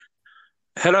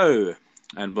Hello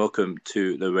and welcome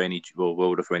to the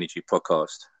World of Rainy G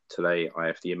podcast. Today I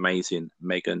have the amazing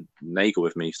Megan Nagel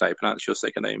with me. Is that how you pronounce your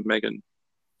second name, Megan?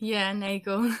 Yeah,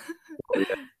 Nagel. Oh,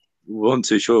 yeah. Wasn't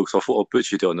too sure because I thought I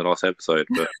butchered it on the last episode.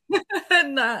 But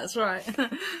No, that's right.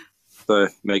 so,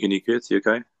 Megan, you good? You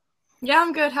okay? Yeah,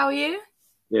 I'm good. How are you?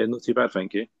 Yeah, not too bad,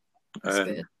 thank you. That's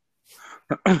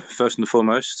good. First and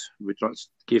foremost, would you like to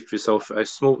give yourself a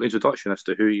small introduction as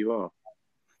to who you are?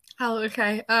 Oh,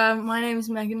 okay. My name is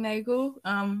Megan Nagel.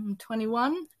 I'm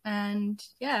 21, and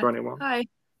yeah. 21. Hi.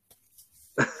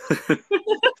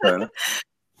 Fair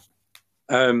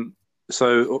enough.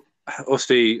 So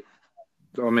obviously,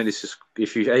 I mean, this is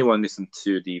if anyone listened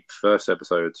to the first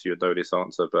episode, you would know this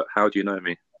answer. But how do you know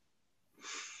me?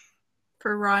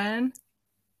 For Ryan.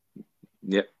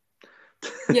 Yep.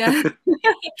 Yeah.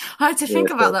 I had to think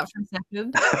about that for a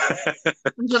second. I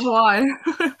don't know why.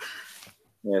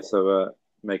 Yeah, so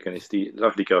Megan is the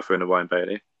lovely girlfriend of Ryan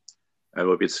Bailey, and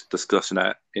we'll be discussing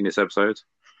that in this episode.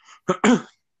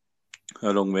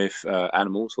 Along with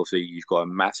animals. Obviously, you've got a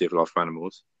massive love for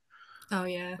animals. Oh,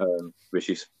 yeah.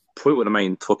 Which is probably what the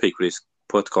main topic of this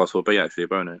podcast will be, actually,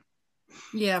 won't it?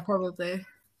 Yeah, probably.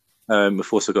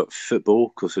 We've also got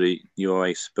football, because you're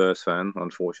a Spurs fan,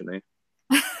 unfortunately.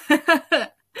 I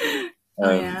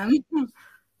am.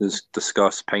 Let's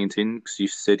discuss painting, because you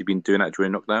said you've been doing that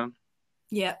during lockdown.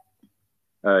 Yeah.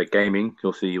 Gaming,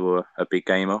 obviously you were a big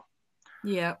gamer.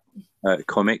 Yeah.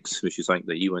 Comics, which is something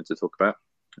that you wanted to talk about.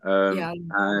 Yeah.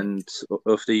 And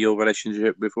obviously your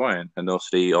relationship with Ryan, and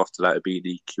obviously after that would be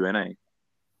the Q&A.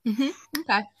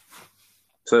 Okay.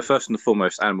 So first and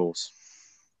foremost, animals.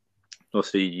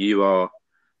 Obviously you are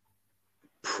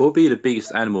probably the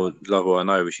biggest animal lover I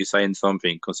know, which is saying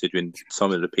something considering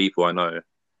some of the people I know.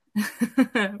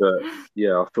 But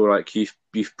yeah, I feel like you've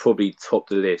probably topped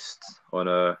the list on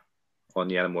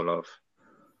the animal love.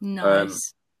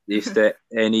 Nice. Is there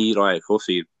any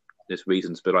obviously there's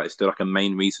reasons, but is there a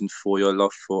main reason for your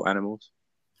love for animals?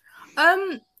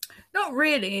 Not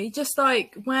really. Just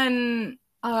when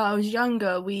I was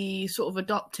younger, we sort of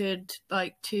adopted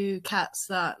two cats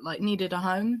that needed a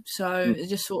home. So it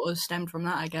just sort of stemmed from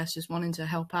that, I guess, just wanting to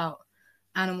help out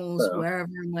animals wherever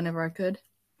and whenever I could.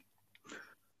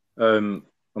 I'm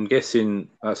guessing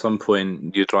at some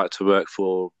point you'd like to work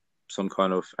for some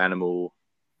kind of animal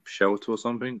shelter or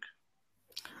something.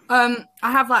 I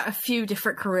have a few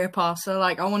different career paths. So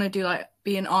I want to do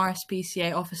be an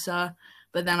RSPCA officer,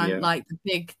 but then the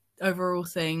big overall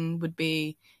thing would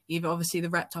be either obviously the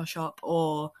reptile shop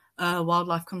or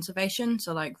wildlife conservation.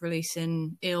 So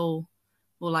releasing ill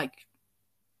or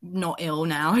not ill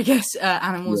now, I guess,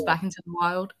 animals back into the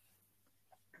wild.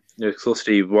 Yeah, because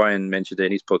obviously Ryan mentioned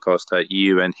in his podcast that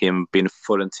you and him been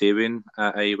volunteering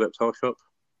at a reptile shop.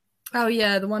 Oh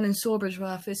yeah, the one in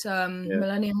Sawbridgeworth. It's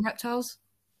Millennium Reptiles.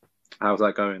 How's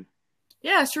that going?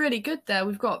 Yeah, it's really good there.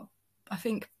 We've got, I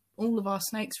think, all of our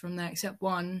snakes from there except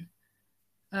one.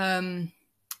 Yeah,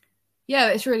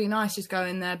 it's really nice just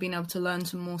going there, being able to learn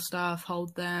some more stuff,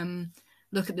 hold them,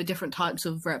 look at the different types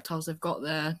of reptiles they've got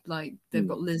there. They've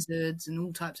got lizards and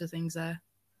all types of things there.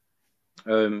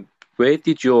 Where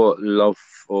did your love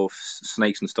of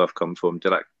snakes and stuff come from?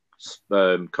 Did that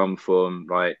come from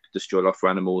just your love for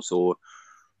animals, or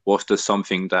was there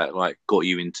something that got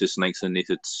you into snakes and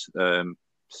lizards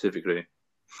specifically?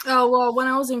 Oh, well, when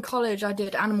I was in college, I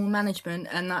did animal management,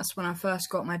 and that's when I first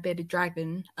got my bearded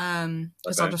dragon,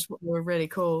 because I just thought they were really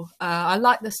cool. I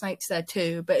like the snakes there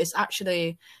too, but it's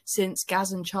actually since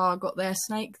Gaz and Char got their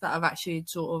snake that I've actually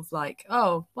sort of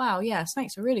oh, wow, yeah,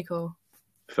 snakes are really cool.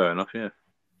 Fair enough, yeah.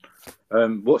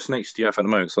 What snakes do you have at the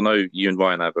moment? So I know you and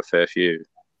Ryan have a fair few.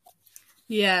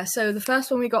 Yeah, so the first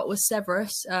one we got was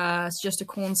Severus. It's just a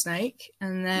corn snake.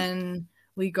 And then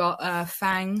we got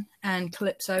Fang and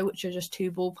Calypso, which are just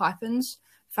two ball pythons.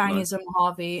 Fang is a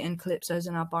Mojave and Calypso's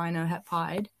an albino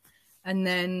hepide. And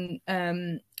then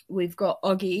we've got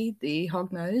Oggy, the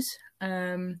hognose.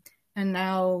 And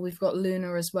now we've got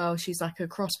Luna as well. She's a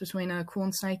cross between a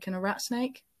corn snake and a rat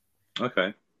snake.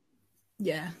 Okay.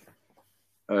 Yeah.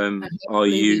 Are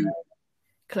you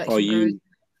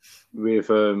with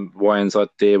Ryan's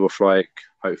idea of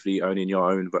hopefully owning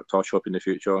your own reptile shop in the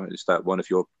future? Is that one of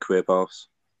your career paths?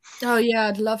 Oh yeah,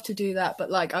 I'd love to do that,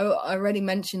 but I already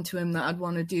mentioned to him that I'd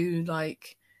want to do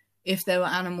if there were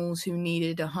animals who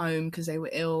needed a home because they were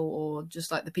ill or just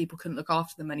the people couldn't look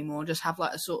after them anymore, just have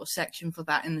a sort of section for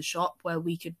that in the shop where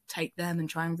we could take them and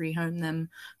try and rehome them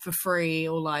for free,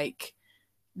 or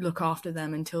look after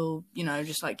them until,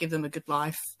 just give them a good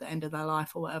life, the end of their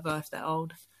life or whatever, if they're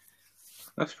old.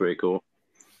 That's pretty cool.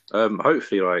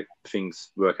 Hopefully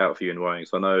things work out for you and Ryan.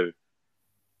 So I know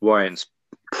Ryan's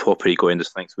properly got into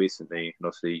snakes recently. And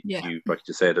obviously, Yeah. you, like you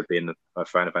just said, have been a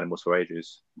fan of animals for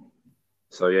ages.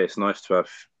 So yeah, it's nice to have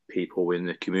people in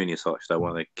the community as such that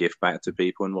want to give back to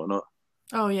people and whatnot.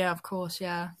 Oh yeah, of course,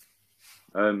 yeah.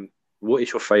 What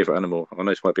is your favourite animal? I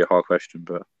know this might be a hard question,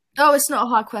 but Oh, it's not a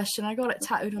hard question. I got it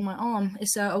tattooed on my arm.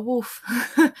 It's a wolf.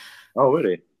 oh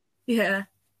really? Yeah.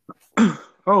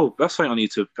 Oh, that's something I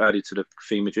need to add it to the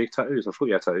theme of jig tattoos. I thought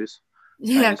you had tattoos.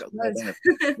 Yeah, That I is got quite loads.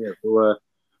 bad. Yeah,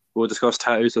 we'll discuss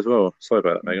tattoos as well. Sorry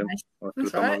about that, Megan. Nice. I could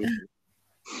That's have done my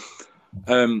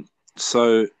right. research.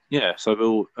 So yeah, so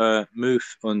we'll move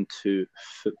on to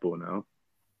football now.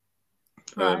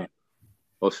 Right.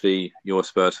 Obviously, you're a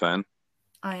Spurs fan.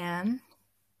 I am.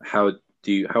 How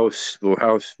do you?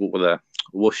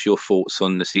 What's your thoughts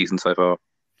on the season so far?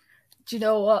 Do you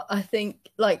know what? I think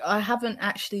like I haven't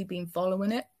actually been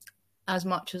following it as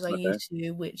much as I Okay. used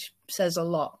to, which says a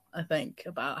lot, I think,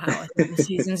 about how I think the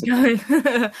season's going.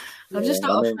 I'm just I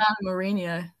not a mean, fan of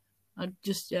Mourinho. I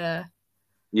just yeah,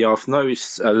 I've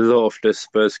noticed a lot of the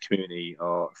Spurs community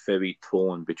are very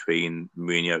torn between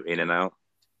Mourinho in and out.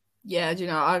 yeah, do you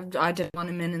know, I didn't want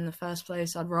him in the first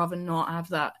place. I'd rather not have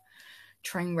that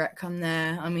train wreck come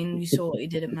there. I mean, you saw what he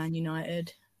did at Man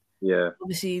United. Yeah,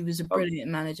 Obviously, he was a brilliant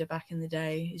manager back in the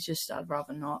day. It's just I'd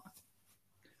rather not.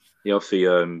 he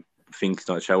obviously thinks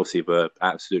like Chelsea were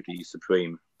absolutely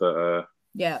supreme, but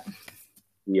Yeah,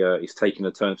 he's taken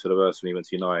a turn for the worse when he went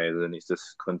to United, and he's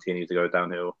just continued to go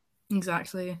downhill.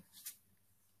 exactly.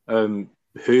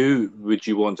 Who would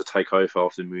you want to take over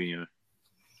after Mourinho?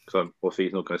 Because obviously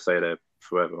he's not going to stay there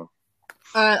forever.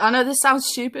 I know this sounds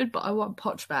stupid, but I want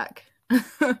Poch back.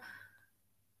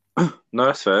 No,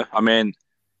 that's fair. I mean,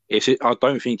 I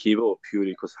don't think he will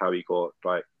purely because how he got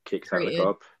like kicked out of the Treated.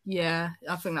 club. Yeah,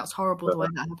 I think that's horrible But, the way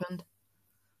that happened.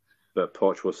 but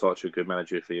Poch was such a good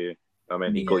manager for you. I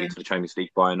mean, he got Yeah, you to the Champions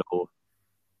League final.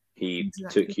 He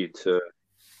exactly. took you to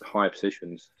high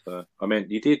positions. So I mean,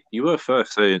 you were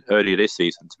first earlier this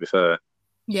season. To be fair,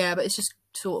 Yeah, but it's just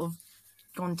sort of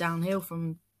gone downhill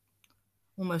from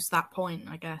almost that point,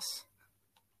 I guess.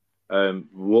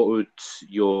 what would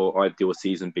your ideal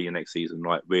season be next season?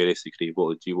 Like realistically, what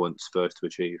would you want Spurs to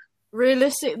achieve?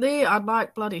 Realistically, I'd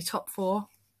like bloody top four.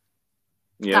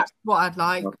 Yeah, That's what I'd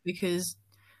like because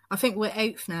I think we're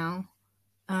eighth now.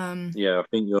 yeah. I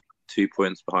think you're 2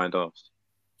 points behind us.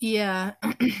 Yeah,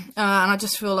 and I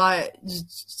just feel like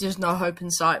there's no hope in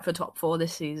sight for top four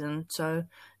this season. So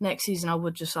next season, I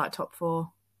would just like top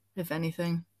four, if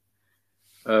anything.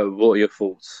 What are your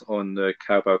thoughts on the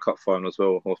Carabao Cup final as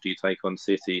well? After you take on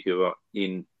City, who are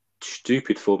in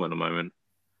stupid form at the moment.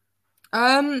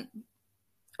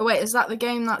 Wait, is that the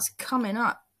game that's coming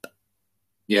up?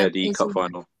 Yeah, Yeah, the it's cup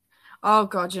final. Oh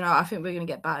god, I think we're gonna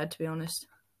get battered, to be honest.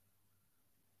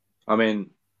 I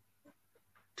mean,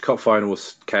 cup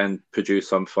finals can produce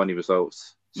some funny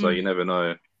results, so you never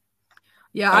know.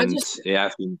 Yeah, And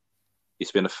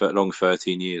it's been a long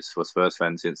 13 years for Spurs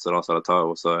fans since the last other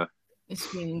title. So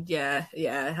it's been yeah,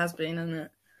 it has been, hasn't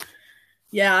it?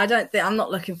 Yeah, I'm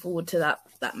not looking forward to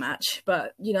that match,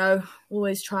 but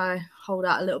always try hold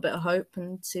out a little bit of hope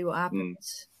and see what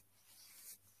happens.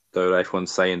 though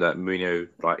everyone's saying that Mourinho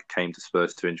came to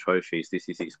Spurs to win trophies, this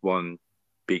is his one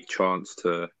big chance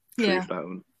to prove that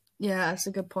one. Yeah, that's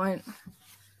a good point.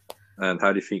 And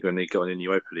how do you think when they get on in the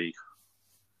Europa League?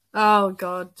 Oh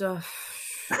god,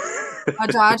 I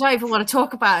don't even want to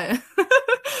talk about it.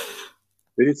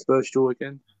 Who did Spurs draw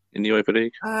again in the Europa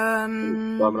League?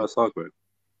 Um, Zagreb.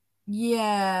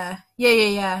 yeah.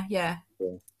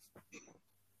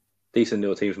 Decent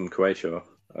little team from Croatia.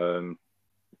 Do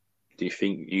you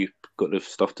think you've got the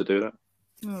stuff to do that?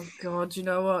 Oh god, you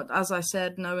know what? As I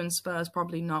said, knowing Spurs,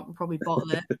 probably not. We'll probably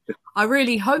bottle it. I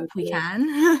really hope we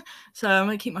can. So I'm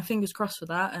gonna keep my fingers crossed for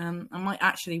that. I might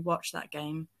actually watch that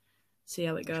game, see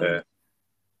how it goes. Fair.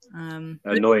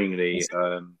 Annoyingly,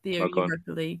 the Europa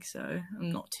League, so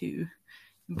I'm not too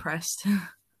impressed.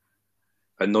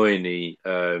 Annoyingly,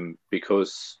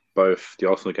 because both the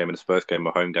Arsenal game and the Spurs game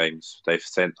are home games, they've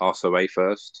sent us away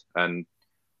first, and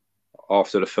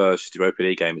after the first Europa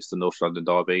League game, it's the North London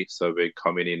derby, so we're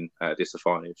coming in at a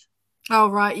disadvantage. Oh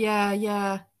right,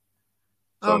 yeah.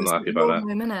 So I'm not happy about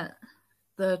that. Minute,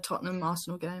 the Tottenham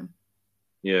Arsenal game.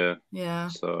 Yeah.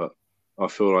 So I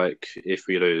feel like if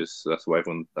we lose, that's what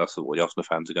the Arsenal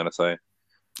fans are going to say.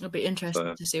 It'll be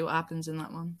interesting to see what happens in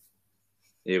that one.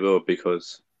 It will,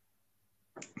 because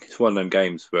it's one of them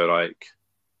games where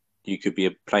you could be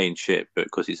playing shit, but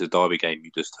because it's a derby game,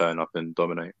 you just turn up and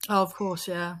dominate. Oh, of course,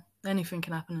 yeah. Anything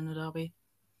can happen in a derby.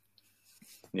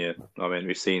 Yeah, I mean,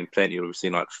 we've seen plenty. We've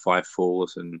seen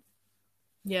 5-4s and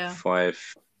 5-6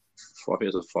 I think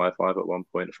it was a 5-5 at one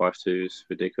point, 5-2s,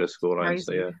 ridiculous scoreline.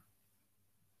 So Crazy. yeah,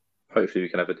 hopefully we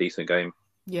can have a decent game.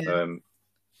 Yeah.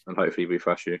 And hopefully we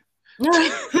thrash you.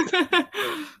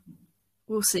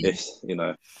 We'll see. Yes,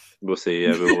 we'll see.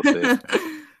 Yeah, we'll see.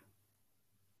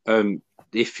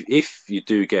 If you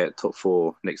do get top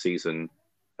 4 next season,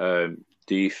 do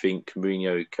you think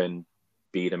Mourinho can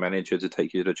be the manager to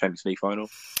take you to the Champions League final?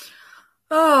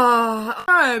 Oh,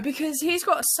 no, because he's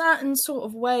got a certain sort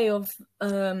of way of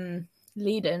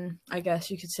leading, I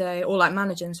guess you could say, or like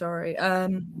managing, sorry.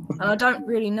 And I don't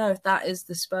really know if that is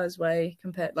the Spurs way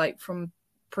compared, like, from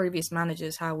previous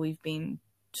managers, how we've been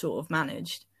sort of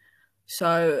managed.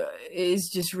 So it is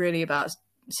just really about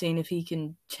seeing if he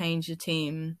can change the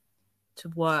team to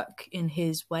work in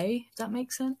his way, if that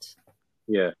makes sense.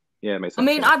 Yeah, it makes sense.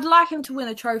 I mean, I'd like him to win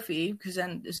a trophy because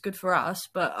then it's good for us,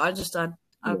 but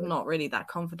I'm not really that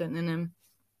confident in him.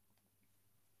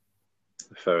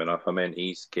 Fair enough. I mean,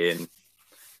 he's getting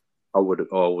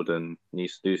old and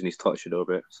he's losing his touch a little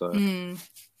bit. So,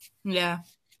 yeah.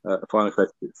 Final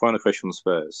question on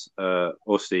Spurs.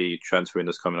 Obviously, transfer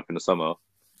window coming up in the summer.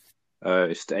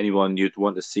 Is there anyone you'd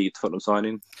want to see Tottenham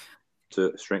signing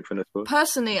to strengthen the squad?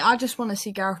 Personally, I just want to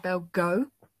see Gareth Bale go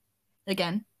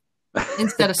again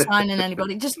instead of signing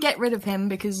anybody. Just get rid of him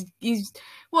because he's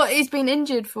been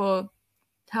injured for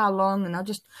how long, and I'd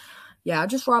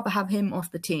just rather have him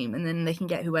off the team, and then they can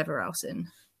get whoever else in.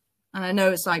 And I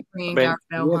know it's like bringing Gareth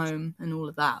Bale home and all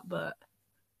of that, but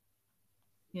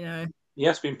he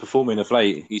has been performing of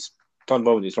late. He's done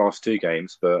well in his last 2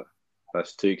 games, but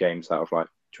that's 2 games out of like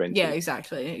 20. Yeah,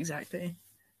 exactly.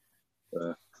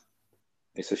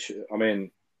 I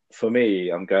mean, for me,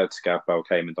 I'm glad Gareth Bale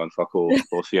came and done fuck all.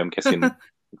 Obviously, I'm guessing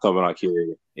someone like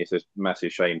you, it's a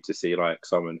massive shame to see like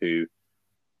someone who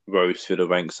rose through the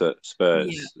ranks at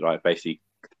Spurs, like basically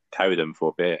carry them for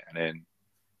a bit and then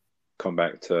come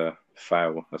back to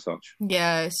fail as such.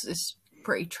 Yeah, it's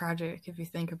pretty tragic if you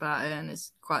think about it, and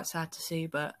it's quite sad to see.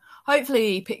 But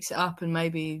hopefully, he picks it up and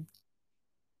maybe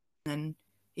then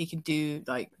he can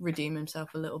redeem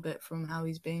himself a little bit from how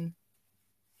he's been.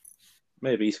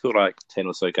 Maybe he's got like 10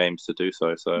 or so games to do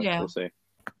so. So we'll see.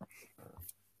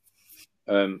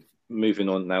 Moving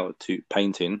on now to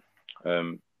painting.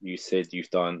 You said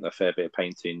you've done a fair bit of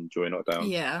painting during lockdown.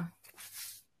 Yeah.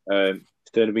 Is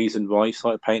there a reason why you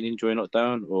started painting during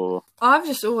lockdown, or? I've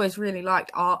just always really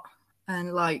liked art and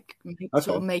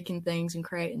sort of making things and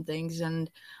creating things.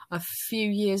 And a few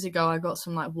years ago, I got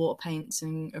some like water paints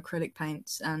and acrylic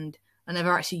paints, and I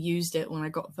never actually used it when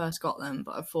I first got them.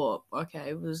 But I thought,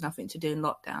 okay, there's nothing to do in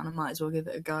lockdown. I might as well give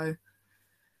it a go.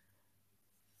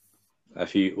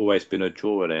 Have you always been a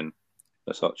drawer then?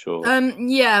 As such, or?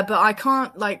 Yeah, but I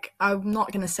can't, I'm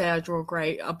not going to say I draw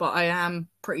great, but I am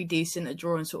pretty decent at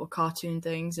drawing sort of cartoon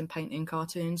things and painting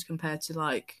cartoons compared to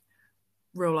like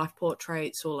real life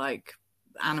portraits or like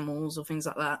animals or things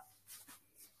like that.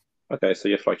 Okay, so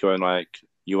you have like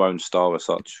your own style as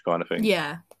such kind of thing.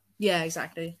 Yeah,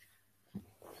 exactly.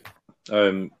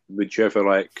 Would you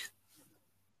ever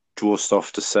draw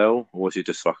stuff to sell, or was it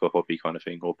just like a hobby kind of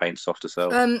thing, or paint stuff to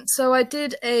sell? So I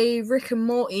did a Rick and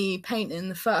Morty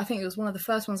painting. I think it was one of the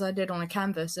first ones I did on a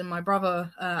canvas, and my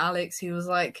brother Alex, he was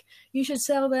like, "You should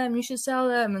sell them. You should sell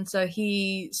them." And so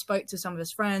he spoke to some of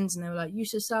his friends, and they were like, "You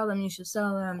should sell them. You should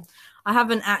sell them." I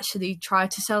haven't actually tried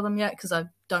to sell them yet because I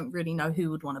don't really know who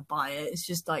would want to buy it. It's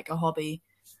just like a hobby,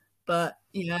 but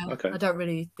okay. I don't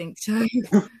really think so.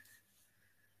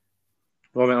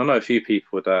 Well, I mean, I know a few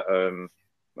people that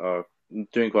are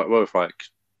doing quite well with like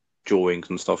drawings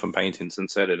and stuff and paintings and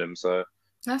selling them. So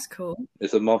that's cool.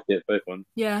 It's a market for everyone.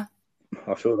 Yeah.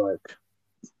 I feel like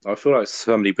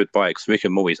somebody would buy it because Rick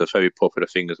and Morty is a very popular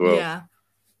thing as well. Yeah.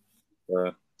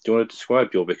 Do you want to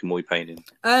describe your Rick and Morty painting?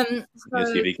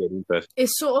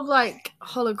 It's sort of like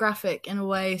holographic in a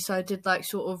way. So I did like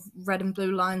sort of red and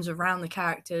blue lines around the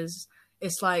characters.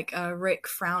 It's like Rick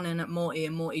frowning at Morty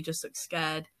and Morty just looks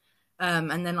scared.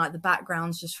 And then like the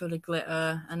background's just full of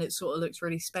glitter and it sort of looks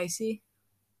really spacey.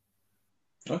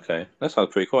 Okay, that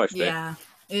sounds pretty cool actually. Yeah,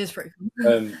 it is pretty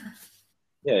cool.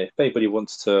 Yeah, if anybody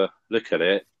wants to look at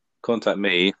it, contact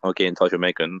me. I'll get in touch with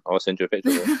Megan. I'll send you a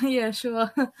picture of it. Yeah,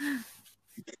 sure.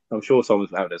 I'm sure someone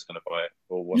out there's going to buy it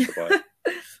or wants to buy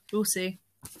it. We'll see.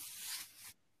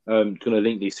 I'm going to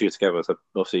link these two together. So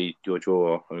obviously your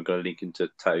drawer, I'm going to link into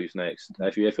tattoos next.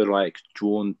 Have you ever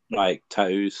drawn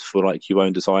tattoos for your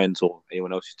own designs or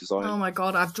anyone else's design? Oh my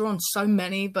god, I've drawn so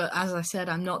many, but as I said,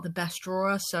 I'm not the best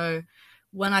drawer. So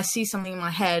when I see something in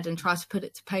my head and try to put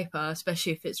it to paper,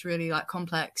 especially if it's really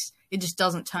complex, it just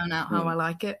doesn't turn out how I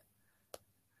like it.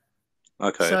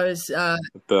 Okay. So it's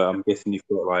but I'm guessing you've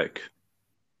got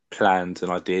plans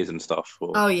and ideas and stuff?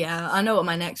 Or Oh yeah, I know what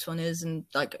my next one is, and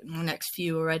like my next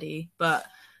few already. But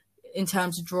in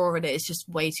terms of drawing it, it's just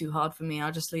way too hard for me.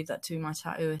 I'll just leave that to my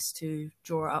tattooist to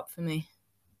draw it up for me.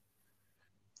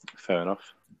 fair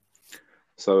enough.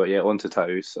 So yeah, on to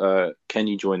tattoos. Can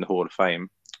you join the Hall of Fame?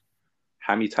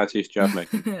 How many tattoos do you have,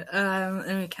 Megan?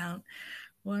 Let me count.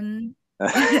 One.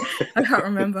 I can't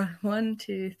remember. 1,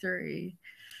 2, 3,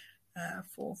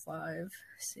 4, 5,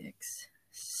 6,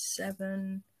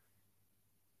 7,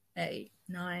 8,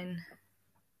 9.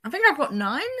 I think I've got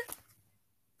 9.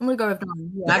 I'm gonna go with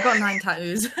 9. Yeah, I got 9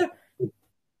 tattoos.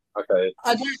 Okay.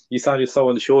 You sounded so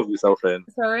unsure of yourself then.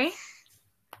 Sorry.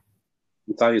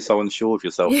 You sounded so unsure of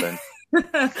yourself then.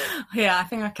 Yeah, I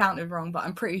think I counted wrong, but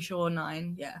I'm pretty sure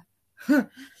 9. Yeah. Do you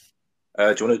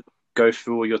want to go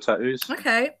through all your tattoos?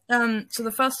 Okay. So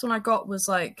the first one I got was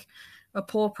like a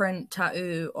paw print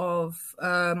tattoo of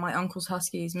my uncle's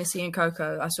huskies, Missy and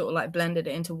Coco. I sort of like blended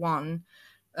it into one.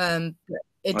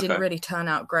 It didn't really turn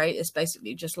out great. It's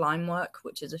basically just line work,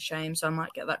 which is a shame. So I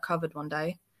might get that covered one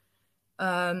day.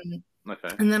 And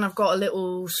then I've got a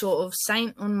little sort of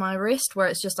saint on my wrist where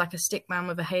it's just like a stick man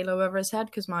with a halo over his head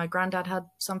because my granddad had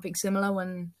something similar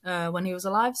when he was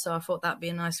alive. So I thought that'd be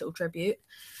a nice little tribute.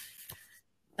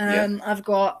 I've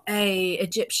got a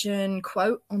Egyptian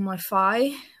quote on my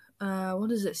thigh. What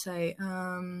does it say?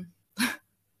 I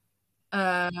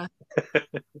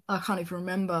can't even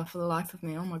remember for the life of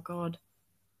me. Oh my god.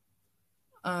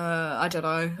 I don't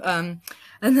know.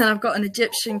 And then I've got an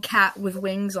Egyptian cat with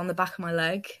wings on the back of my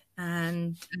leg,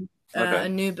 and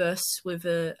Anubis with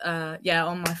on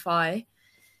my thigh.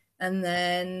 And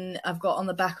then I've got on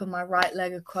the back of my right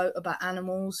leg a quote about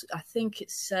animals. I think it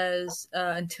says,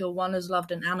 until one has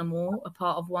loved an animal, a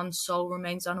part of one's soul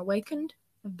remains unawakened.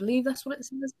 I believe that's what it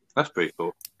says. That's pretty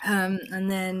cool. And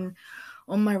then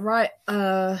on my right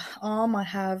arm, I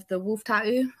have the wolf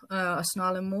tattoo, a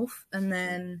snarling wolf. And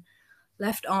then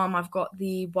left arm, I've got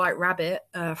the white rabbit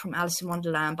from Alice in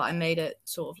Wonderland, but I made it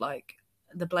sort of like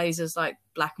the blazer's like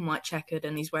black and white checkered,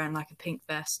 and he's wearing like a pink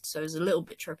vest, so it's a little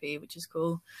bit trippy, which is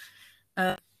cool.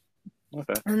 And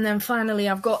then finally,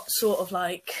 I've got sort of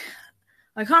like,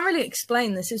 I can't really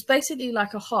explain this. It's basically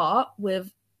like a heart with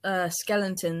a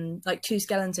skeleton, like 2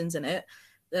 skeletons in it,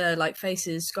 like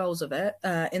faces, skulls of it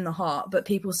in the heart. But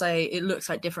people say it looks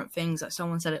like different things. Like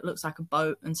someone said it looks like a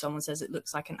boat, and someone says it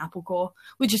looks like an apple core,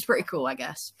 which is pretty cool, I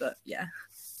guess. But yeah.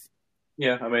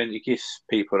 Yeah, I mean, it gives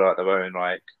people like their own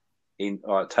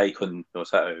take on your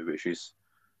tattoo, which is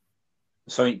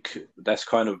something that's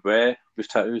kind of rare with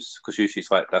tattoos, because usually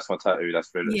it's like, that's my tattoo, that's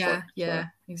what it looks like. Yeah,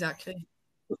 exactly.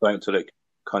 Something to look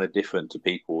kind of different to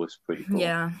people is pretty cool.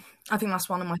 Yeah, I think that's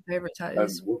one of my favourite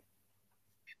tattoos. I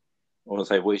want to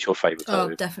say, what is your favourite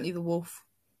tattoo? Oh, definitely the wolf.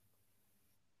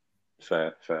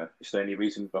 Fair. Is there any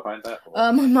reason behind that?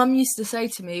 My mum used to say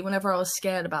to me whenever I was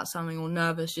scared about something or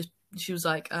nervous, she was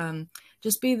like,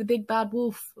 just be the big bad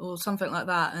wolf or something like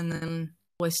that, and then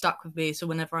always stuck with me. So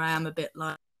whenever I am a bit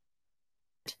like,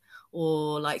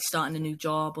 or like starting a new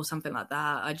job or something like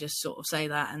that, I just sort of say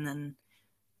that, and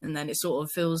then it sort of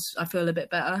I feel a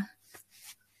bit better.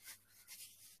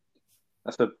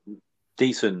 That's a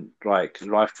decent like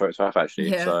life quote to have,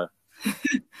 actually. Yeah. So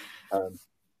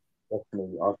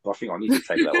definitely, I think I need to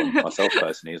take that one myself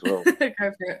personally as well. Go for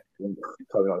it.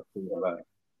 Like that.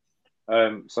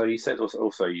 So you said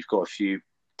also you've got a few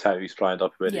tattoos planned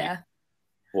up already,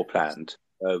 or planned.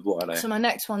 What are they? So my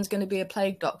next one's going to be a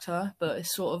plague doctor, but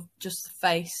it's sort of just the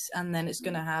face, and then it's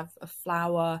going to have a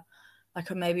flower, like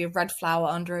maybe a red flower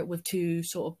under it with 2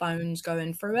 sort of bones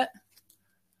going through it.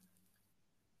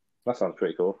 That sounds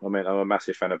pretty cool. I mean, I'm a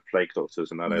massive fan of plague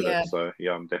doctors, and I know that, so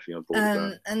yeah, I'm definitely on board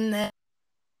with that. And then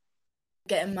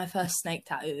getting my first snake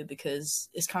tattoo because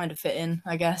it's kind of fitting,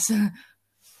 I guess.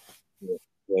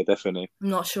 Yeah, definitely. I'm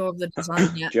not sure of the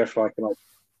design yet. Do you have like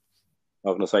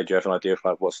I'm gonna say, do you have an idea of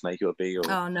like what snake it would be? Or...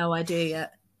 Oh, no idea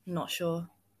yet. I'm not sure.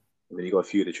 I mean, you got a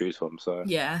few to choose from, so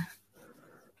yeah.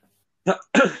 Right,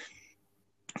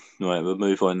 we'll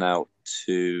move on now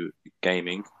to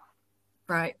gaming.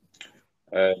 Right.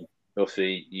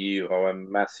 Obviously, you are a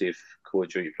massive Call of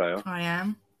Duty player. I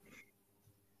am.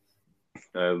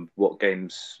 What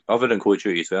games, other than Call of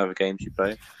Duty, so other games you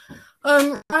play?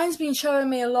 Ryan's been showing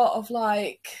me a lot of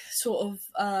like sort of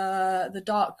not the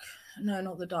Dark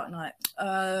Knight,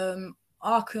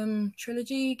 Arkham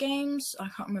trilogy games. I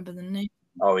can't remember the name.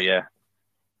 Oh yeah.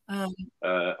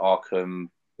 Arkham,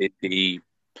 the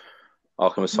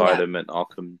Arkham Asylum and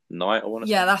Arkham Knight, I want to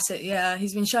say. Yeah, that's it. Yeah,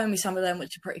 he's been showing me some of them,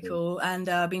 which are pretty cool, and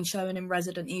been showing him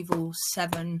Resident Evil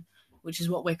 7, which is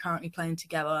what we're currently playing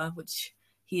together. Which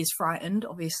he is frightened,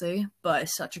 obviously, but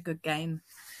it's such a good game.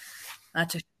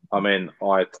 I mean,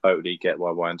 I totally get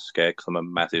why Ryan's scared because I'm a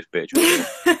massive bitch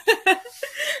before.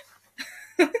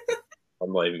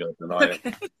 I'm not even going to deny it.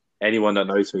 Okay. Anyone that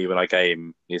knows me when I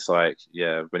game is like,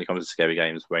 yeah, when it comes to scary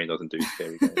games, Wayne doesn't do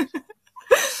scary games.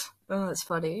 Oh, that's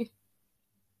funny.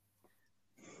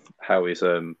 How is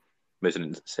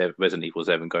Resident Evil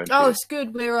 7 going for Oh, you? it's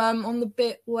good. We're on the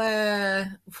bit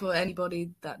where, for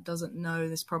anybody that doesn't know,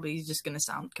 this probably is just going to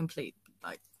sound complete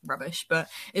like rubbish, but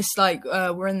it's like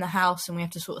we're in the house and we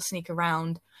have to sort of sneak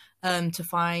around to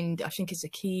find, I think it's a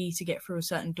key to get through a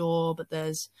certain door, but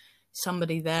there's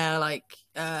somebody there, like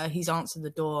he's answered the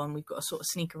door and we've got to sort of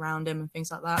sneak around him and things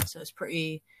like that. So it's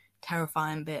pretty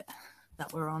terrifying bit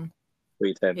that we're on.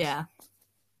 Pretty tense. Yeah.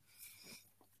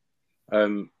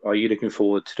 Are you looking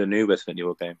forward to the new Resident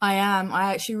Evil game? I am.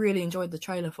 I actually really enjoyed the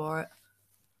trailer for it.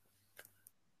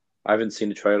 I haven't seen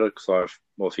the trailer because I've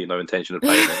obviously no intention of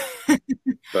playing it.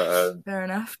 But Fair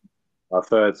enough. I've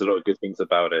heard a lot of good things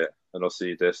about it, and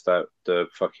obviously there's the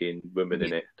fucking woman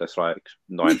in it that's like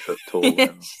 9 foot tall.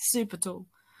 Yeah, she's super tall.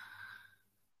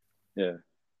 Yeah,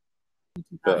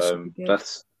 but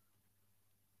that's.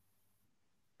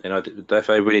 You know, did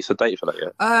they release a date for that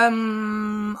yet?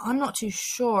 I'm not too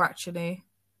sure actually.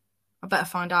 I better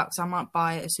find out because I might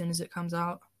buy it as soon as it comes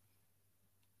out.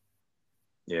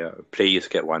 Yeah, please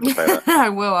get one to play that. I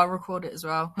will. I'll record it as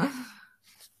well.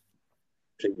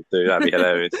 Please do. That'd be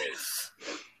hilarious.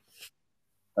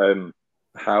 I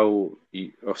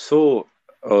saw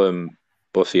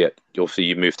obviously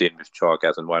you moved in with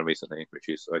Chargaz and Wine recently, which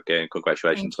is again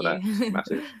congratulations on that. It's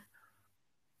massive.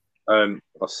 I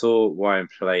saw Ryan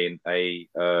playing a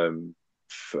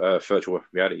virtual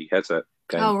reality headset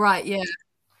game. Oh right, yeah.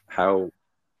 How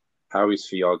is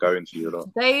VR going for you a lot?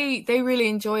 They really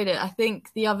enjoyed it. I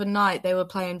think the other night they were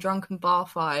playing Drunken Bar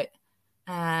Fight,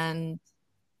 and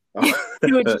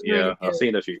yeah, I've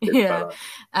seen a few clips about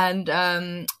that.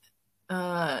 And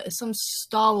it's some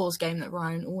Star Wars game that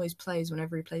Ryan always plays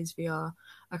whenever he plays VR.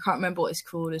 I can't remember what it's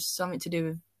called. It's something to do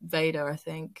with Vader, I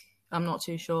think. I'm not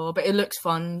too sure, but it looks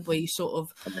fun where you sort of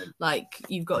like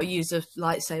you've got to use a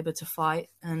lightsaber to fight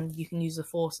and you can use the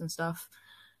Force and stuff.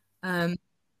 That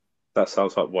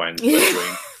sounds like Wine's dream.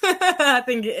 I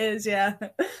think it is, yeah.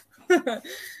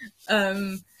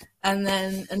 And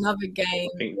then another game.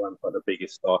 I think Wine's like the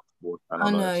biggest Star Wars fan. I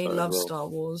know he loves Star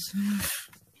Wars.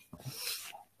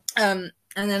 And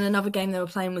then another game they were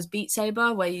playing was Beat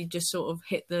Saber, where you just sort of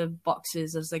hit the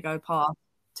boxes as they go past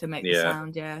to make the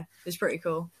sound. Yeah, it's pretty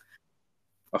cool.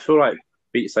 I feel like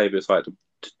Beat Saber is like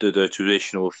the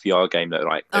traditional VR game that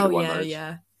like everyone knows.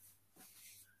 Yeah.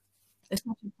 It's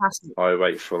not fantastic. I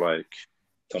wait for like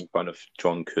some kind of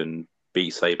drunken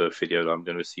Beat Saber video that I'm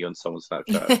going to see on someone's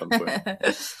Snapchat at some point.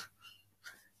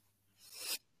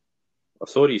 I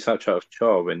saw the Snapchat of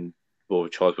Char when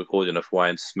Char's recording of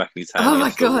Ryan smacking his hand. Oh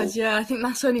my god, yeah! I think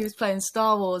that's when he was playing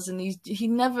Star Wars, and he's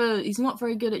not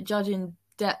very good at judging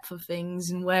depth of things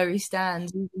and where he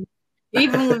stands.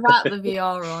 Even without the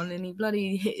VR on, and he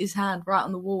bloody hit his hand right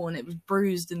on the wall, and it was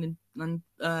bruised, and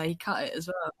he cut it as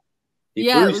well.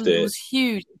 It was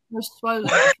huge. It was swollen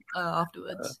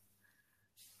afterwards.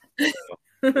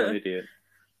 What an idiot.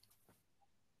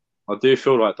 I do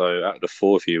feel like, though, out of the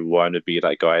four of you, Ryan would be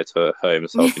that guy to hurt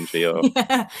himself in VR.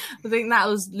 Yeah, I think that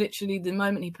was literally the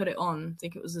moment he put it on. I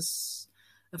think it was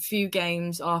a few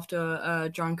games after a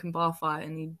drunken bar fight,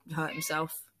 and he hurt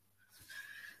himself.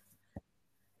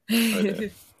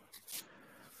 Okay.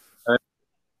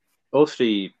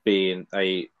 Obviously, being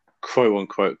a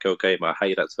quote-unquote girl gamer, I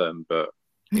hate that term, but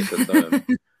it's a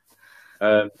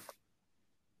term.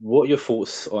 What are your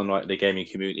thoughts on like the gaming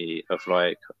community of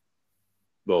like,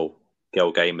 well,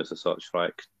 girl gamers as such?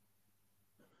 Like,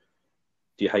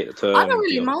 do you hate the term? I don't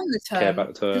really mind the term. Care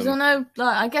about the term? Because I know,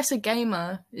 like, I guess a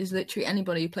gamer is literally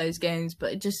anybody who plays games,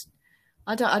 but it just,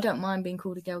 I don't mind being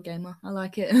called a girl gamer. I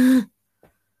like it.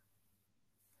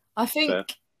 I think. Fair.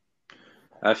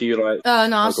 Have you like? No,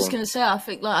 I was just gonna say. I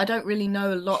think like I don't really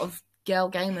know a lot of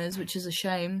girl gamers, which is a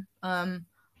shame.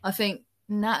 I think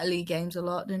Natalie games a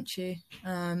lot, didn't she?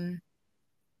 Yeah,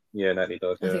 Natalie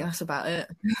does. I think that's about it.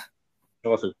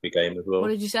 Char's a big game as well. What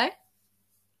did you say?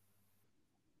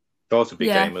 Char's a big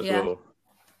game as well.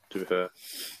 To be fair.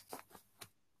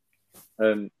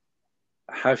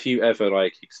 Have you ever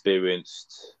like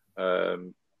experienced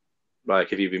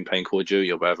like have you been playing Call of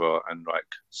Duty or whatever and like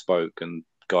spoke and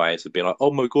guys have been like,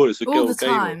 oh my god, it's a girl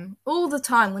gamer. All the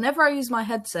time. Whenever I use my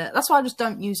headset, that's why I just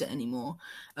don't use it anymore.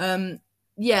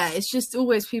 Yeah, it's just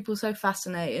always people so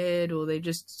fascinated, or they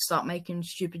just start making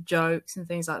stupid jokes and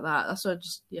things like that. That's why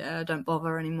I don't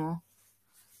bother anymore.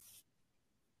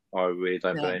 I really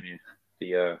don't blame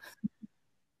you.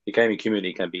 The the gaming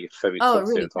community can be very Oh, it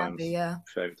toxic really at can be, times. yeah.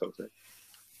 Very toxic.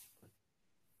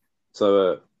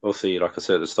 So, obviously, like I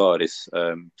said at the start of this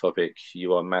topic,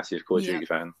 you are a massive Call of Duty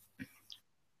fan.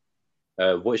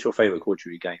 What is your favorite Call of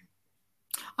Duty game?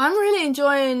 I'm really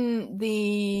enjoying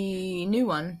the new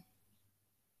one.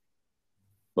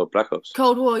 Well, Black Ops.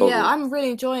 Cold War, Cold yeah, War. I'm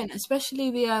really enjoying it,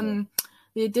 especially the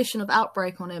addition of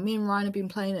Outbreak on it. Me and Ryan have been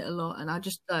playing it a lot, and I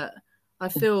just I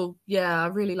feel, I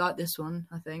really like this one,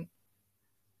 I think.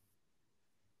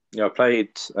 Yeah, I played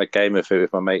a game of it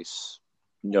with my mates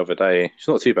the other day. It's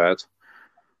not too bad.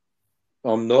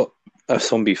 I'm not a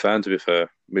zombie fan, to be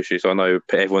fair, which is, I know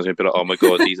everyone's going to be like, oh my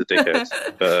god, these are dickheads.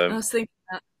 But I was thinking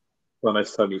that. I know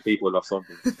so many people love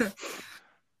zombies.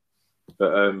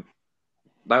 But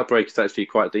Outbreak is actually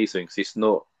quite decent because it's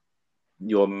not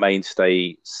your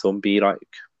mainstay zombie-like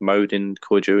mode in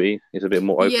Call of Duty. It's a bit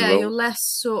more open Yeah, you're world. less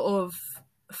sort of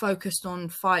focused on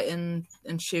fighting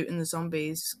and shooting the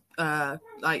zombies.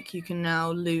 Like you can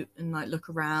now loot and like look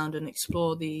around and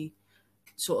explore the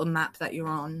sort of map that you're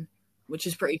on, which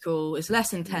is pretty cool. It's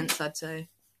less intense, I'd say.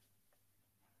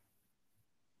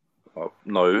 Oh,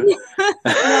 no. No?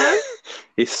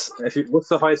 What's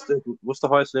the highest level? What's the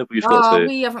highest level you've got to?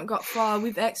 We haven't got far.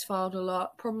 We've X-filed a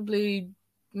lot. Probably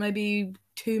maybe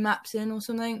 2 maps in or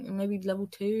something. Maybe level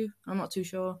 2. I'm not too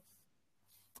sure.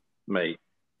 Mate,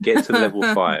 get to level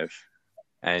 5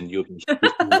 and you'll be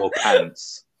shitting your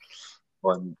pants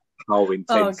on how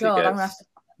intense God, it I'm gonna have gets. to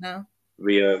now.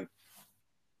 We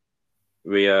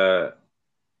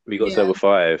got to level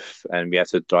 5 and we had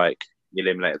to like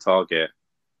eliminate a target.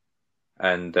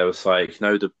 And there was like,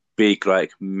 the big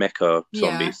like mecha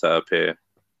zombies that appear.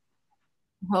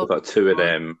 Oh, There's like 2 of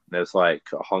them. There's like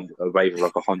a wave of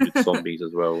like 100 zombies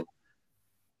as well.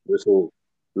 It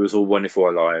was all running for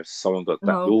our lives. Someone got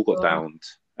we all got downed,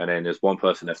 and then there's one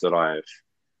person left alive.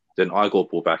 Then I got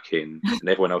brought back in, and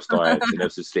everyone else died. And it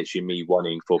was just literally me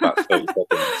running for about 30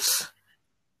 seconds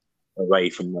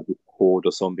away from like, a horde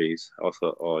of zombies. I was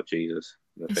like, oh Jesus!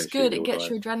 It's good. It gets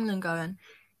your adrenaline going.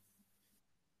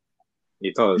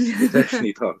 It does. It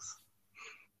definitely does.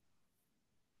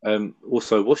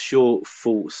 Also, what's your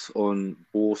thoughts on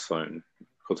Warzone?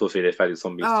 Because obviously they've added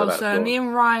zombies to that. So me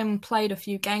and Ryan played a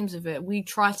few games of it. We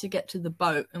tried to get to the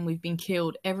boat, and we've been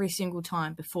killed every single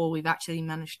time before we've actually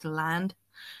managed to land.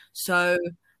 So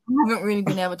I haven't really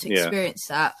been able to experience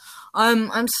that.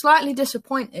 I'm slightly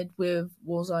disappointed with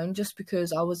Warzone just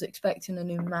because I was expecting a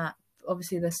new map.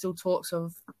 Obviously, there's still talks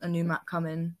of a new map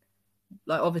coming,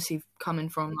 like obviously coming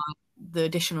from like, the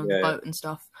addition of the boat and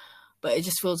stuff. But it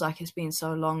just feels like it's been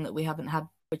so long that we haven't had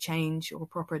a change or a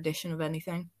proper addition of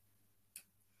anything.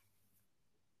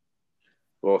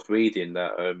 Well, I was reading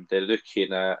that they're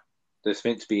looking at there's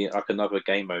meant to be like another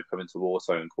game mode coming to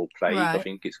Warzone called Plague, I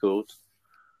think it's called.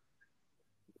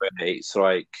 Where it's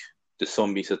like the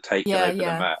zombies are taking over the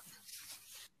map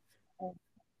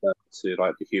to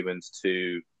like the humans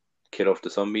to kill off the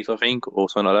zombies, I think, or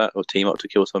something like that, or team up to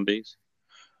kill zombies.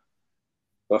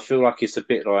 But I feel like it's a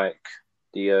bit like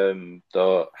the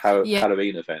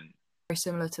Halloween event. Very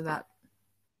similar to that.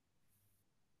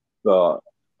 But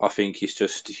I think it's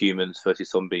just humans versus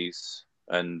zombies,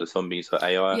 and the zombies are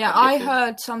AI. Yeah, I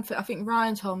heard something. I think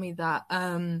Ryan told me that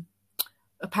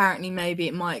apparently maybe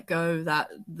it might go that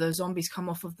the zombies come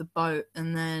off of the boat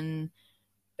and then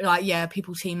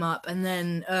people team up, and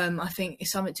then I think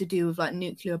it's something to do with like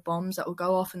nuclear bombs that will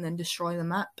go off and then destroy the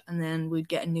map, and then we'd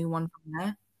get a new one from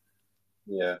there.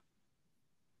 Yeah.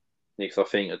 Because I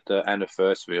think at the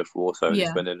anniversary of Warzone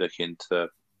is when they're looking to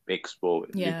explore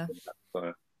it. Yeah.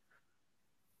 So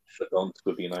Verdant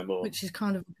would be no more. Which is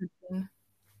kind of a good thing.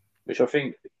 Which I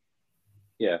think,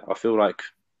 I feel like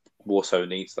Warzone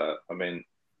needs that. I mean,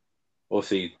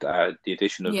 obviously the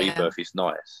addition of Rebirth is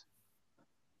nice,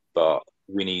 but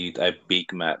we need a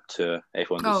big map to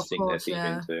everyone to sink their teeth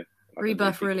into. Like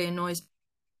Rebirth really annoys me.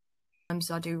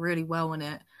 Sometimes I do really well in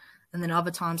it, and then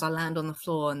other times I land on the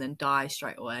floor and then die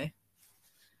straight away.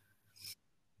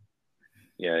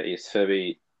 Yeah, it's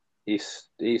very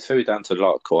down to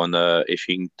luck on if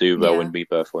you can do well in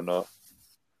Rebirth or not.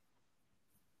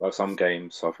 Like some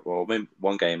games,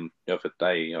 one game the other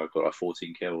day, I got like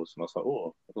 14 kills, and I was like,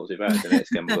 oh, that's not too bad. The next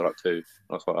game I got like 2, and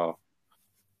I was like, oh.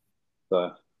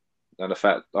 So, and the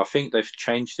fact, I think they've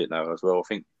changed it now as well. I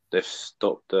think they've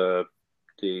stopped the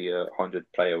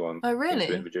 100-player one. Oh, really?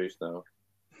 It's been reduced now.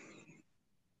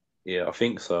 Yeah, I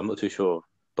think so. I'm not too sure.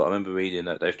 But I remember reading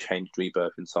that they've changed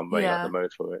Rebirth in some way, like the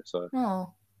mode for it. So.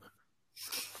 Oh.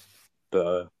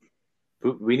 But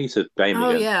we need to game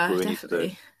again. Oh, yeah,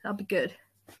 definitely. That'd be good.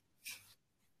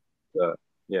 But,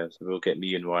 so we'll get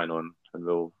me and Ryan on, and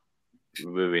we'll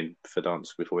ruin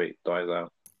Verdansk before it dies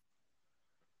out.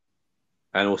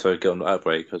 And also get on the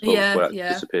outbreak as well Yeah, before that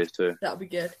yeah, disappears too. that'll be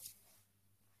good.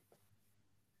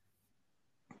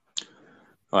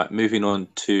 All right, moving on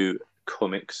to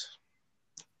comics.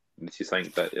 This is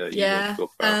something that you want to Yeah.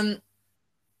 talk about.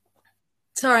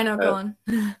 Sorry, no, go Uh, on.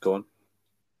 Go on.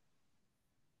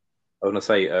 I want to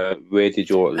say, where did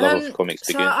your love of comics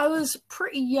So begin? I was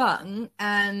pretty young,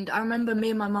 and I remember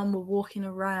me and my mum were walking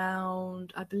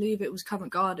around, I believe it was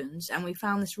Covent Gardens, and we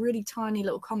found this really tiny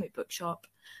little comic book shop.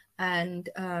 And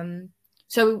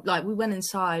so like we went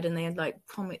inside, and they had like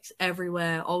comics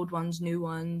everywhere, old ones, new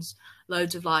ones,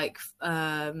 loads of like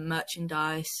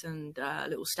merchandise and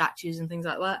little statues and things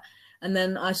like that. And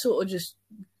then I sort of just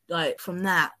like from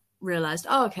that realized,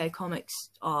 oh, okay, comics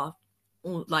are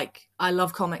like I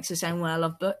love comics the same way I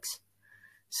love books.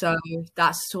 So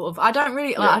that's sort of I don't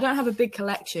really I don't have a big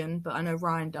collection, but I know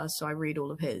Ryan does, so I read all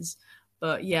of his.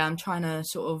 But yeah, I'm trying to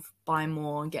sort of buy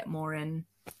more and get more in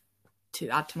to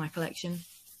add to my collection.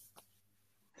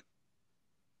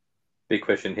 Big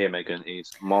question here, Megan,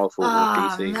 is Marvel or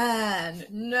DC? Man,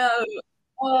 no.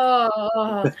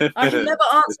 Oh, I can never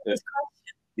answer this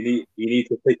question. You need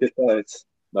to pick a side.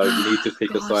 No, you need to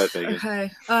pick a side, Megan.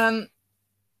 Okay.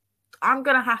 I'm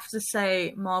gonna have to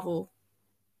say Marvel.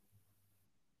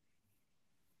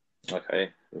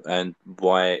 Okay, and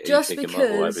why are Just you picking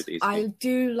Marvel over because DC? I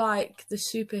do like the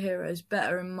superheroes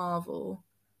better in Marvel.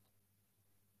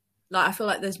 Like I feel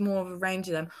like there's more of a range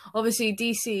of them. Obviously,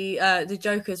 DC, the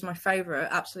Joker is my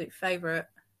absolute favorite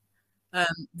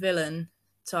villain.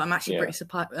 So I'm actually pretty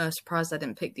surprised I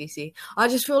didn't pick DC. I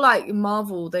just feel like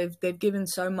Marvel, they've given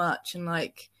so much, and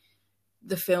like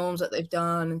the films that they've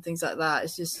done and things like that.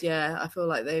 It's just I feel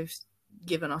like they've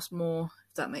given us more.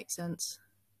 If that makes sense.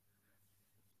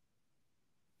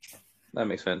 That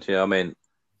makes sense. Yeah, I mean,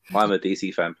 I'm a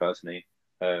DC fan personally,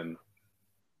 but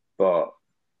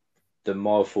the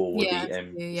Marvel or the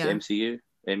MCU,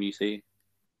 MUC,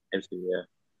 MCU, yeah,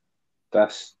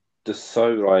 that's just so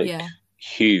like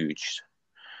huge,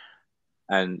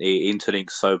 and it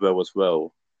interlinks so well as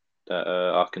well that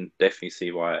I can definitely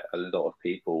see why a lot of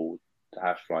people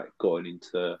have like gotten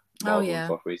into Marvel and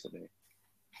stuff recently.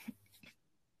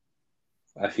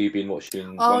 Have you been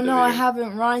watching? Oh no, I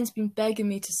haven't. Ryan's been begging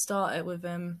me to start it with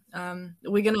him. I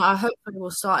hopefully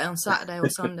we'll start it on Saturday or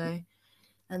Sunday,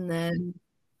 and then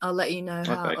I'll let you know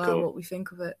what we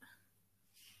think of it.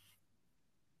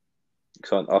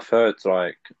 Because I've heard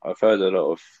a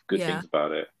lot of good things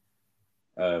about it.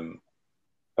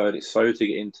 Heard it's so to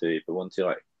get into, but once it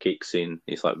like kicks in,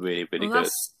 it's like really good.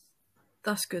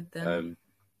 That's good then.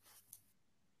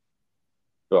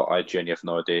 But I genuinely have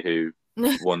no idea who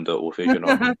Wanda or Vision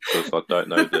are because I don't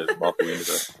know the Marvel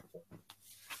universe.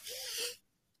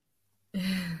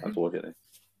 Unfortunately.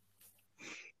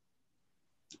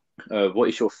 What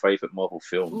is your favourite Marvel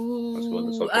film?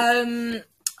 Ooh,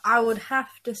 I would have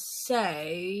to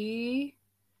say.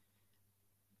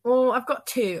 Well, I've got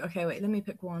two. Okay, wait. Let me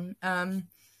pick one. I'll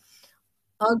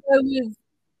go with.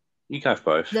 You can have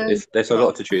both. There's a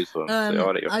lot to choose from. So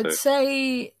I'll let you I'd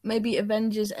say maybe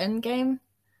Avengers Endgame,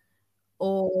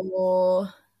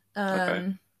 or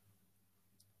or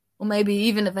maybe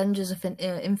even Avengers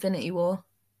Infinity War.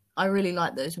 I really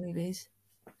like those movies.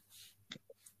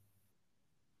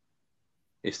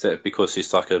 Is that because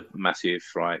it's like a massive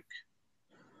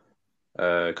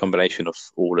combination of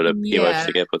all of the heroes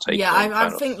together? I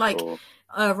think like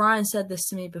Ryan said this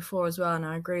to me before as well, and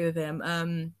I agree with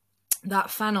him. That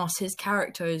Thanos, his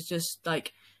character is just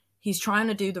like he's trying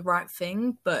to do the right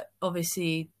thing, but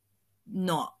obviously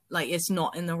not like it's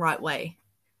not in the right way.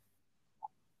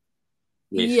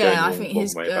 I think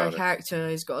his character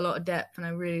has got a lot of depth, and I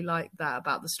really like that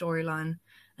about the storyline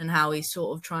and how he's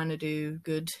sort of trying to do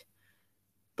good,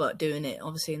 but doing it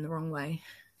obviously in the wrong way.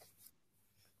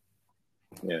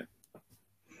 Yeah.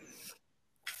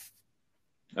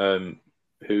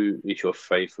 Who is your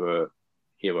favourite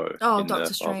hero in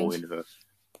the Marvel universe?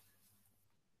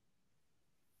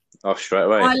 Oh, straight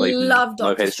away. I love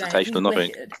Doctor Strange. No hesitation or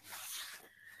nothing.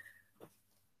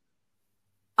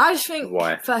 I just think,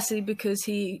 firstly, because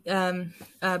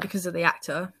because of the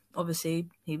actor. Obviously,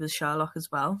 he was Sherlock as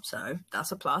well, so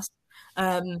that's a plus.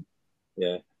 Yeah.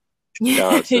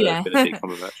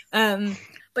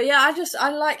 But yeah, I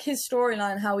like his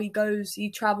storyline, how he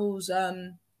travels.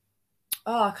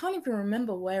 I can't even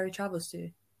remember where he travels to.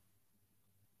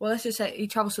 Well, let's just say he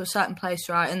travels to a certain place,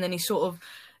 right? And then he sort of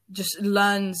just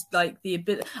learns like the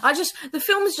ability. The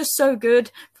film is just so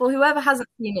good. For whoever hasn't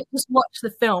seen it, just watch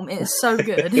the film. It is so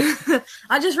good.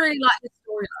 I just really like the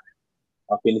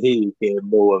storyline. I can hear you getting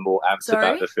more and more amped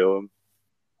about the film.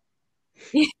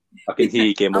 I can hear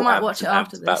you getting more amped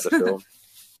about the film.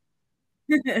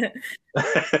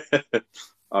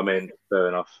 I mean, fair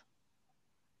enough.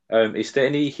 Is there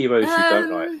any heroes you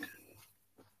don't like?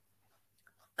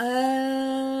 um,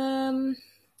 um,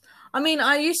 I mean,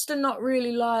 I used to not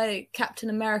really like Captain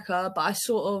America, but I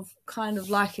sort of kind of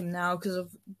like him now because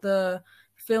of the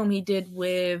film he did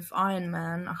with Iron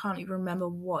Man. I can't even remember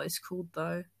what it's called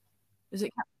though. Is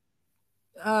it?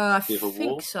 I Civil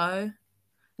think War? so.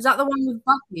 Is that the one with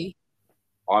Bucky?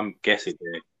 I'm guessing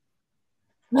here.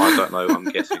 I don't know. I'm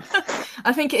guessing.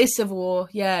 I think it is Civil War.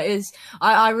 Yeah, it is.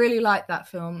 I really like that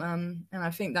film, and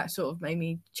I think that sort of made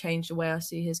me change the way I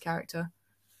see his character.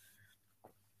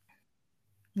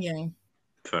 Yeah.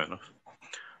 Fair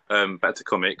enough. Back to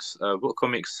comics. What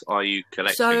comics are you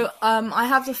collecting? So, I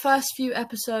have the first few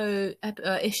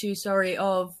issues, sorry,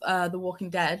 of The Walking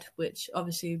Dead, which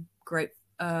obviously great.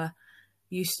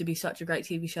 Used to be such a great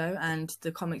TV show, and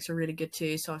the comics are really good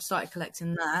too. So I've started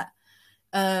collecting that.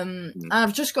 And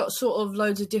I've just got sort of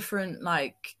loads of different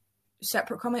like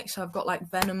separate comics. So I've got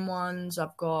like Venom ones,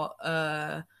 I've got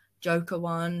Joker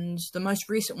ones. The most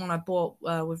recent one I bought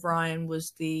with Ryan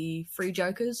was the Free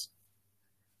Jokers.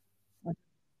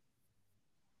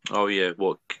 Oh yeah,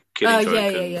 what Killing Yeah,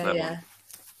 Joke yeah, and yeah, that yeah. one.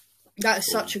 That is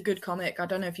Cool. such a good comic. I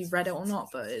don't know if you've read it or not,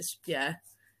 but it's yeah,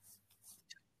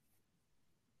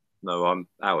 No, I'm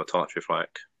out of touch with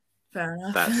like fair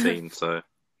enough. that scene, so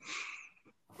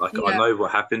like I Yeah. know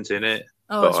what happens in it,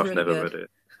 Oh, but it's I've really never good. read it.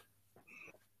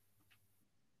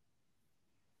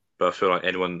 But I feel like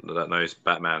anyone that knows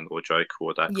Batman or Joker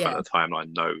or that kind Yeah, of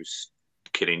timeline knows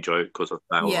Killing Joke because of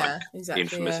how like yeah, exactly.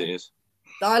 infamous Yeah, it is.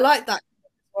 I like that as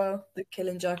well. The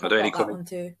Killing Joke. Are I've there any got that comics? one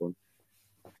too.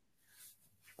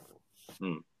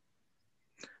 Hmm.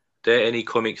 There any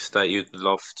comics that you'd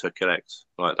love to collect,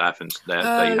 like that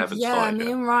you haven't Yeah, started me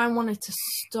yet? and Ryan wanted to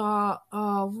start.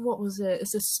 Oh, what was it?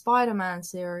 It's a Spider-Man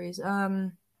series.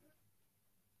 I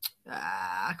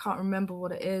can't remember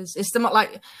what it is. It's the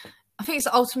like, I think it's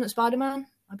the Ultimate Spider-Man.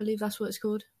 I believe that's what it's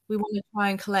called. We want to try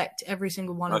and collect every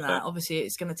single one of Okay, that. Obviously,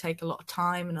 it's going to take a lot of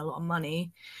time and a lot of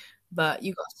money, but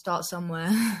you got to start somewhere.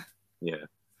 yeah,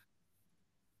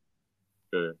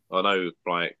 sure. I know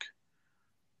like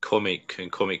comic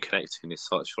collecting is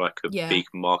such like a Yeah, big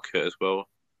market as well.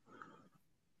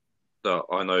 That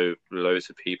I know loads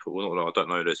of people. Well, not I don't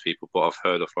know those people, but I've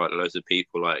heard of like loads of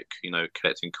people like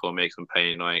collecting comics and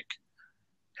paying like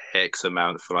X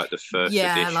amount for like the first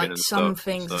yeah. edition Like and some stuff.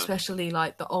 things, So especially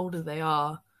like the older they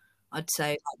are, I'd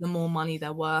say like, the more money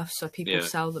they're worth. So people yeah,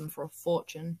 sell them for a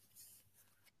fortune.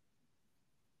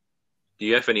 do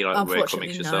you have any like rare Unfortunately,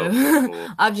 comics yourself? no. Or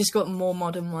I've just got more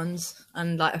modern ones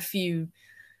and like a few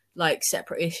like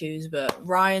separate issues. But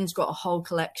Ryan's got a whole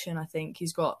collection. I think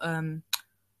he's got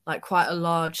like quite a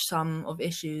large sum of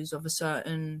issues of a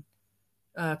certain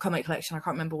comic collection. I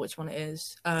can't remember which one it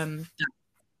is. I've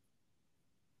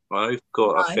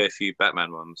got a Right. fair few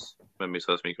Batman ones. If memory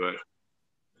serves me correct.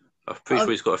 I'm pretty Oh,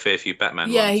 sure he's got a fair few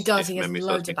Batman yeah, he ones. does. If He has memory serves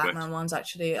loads me of correct. Batman ones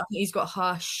actually. I think he's got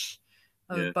Hush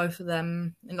Yeah. of both of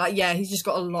them, and like yeah, he's just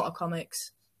got a lot of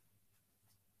comics.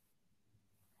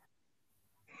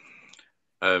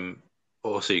 Um.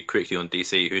 Also, quickly on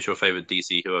DC, who's your favorite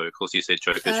DC hero? Of course, you said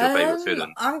Joker's your favorite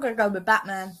villain. I'm gonna go with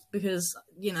Batman because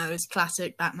it's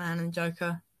classic Batman and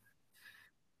Joker.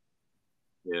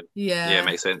 Yeah. Yeah, it Yeah,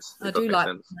 makes sense. I It does do make like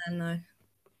sense. Batman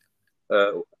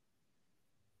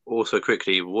Also,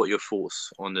 quickly, what are your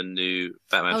thoughts on the new though.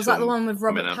 Batman Oh, was that the film one with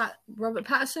coming out? Robert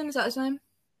Patterson? Is that his name?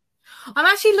 I'm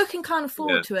actually looking kind of Yeah.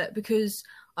 forward to it because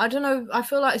I don't know. I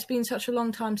feel like it's been such a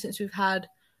long time since we've had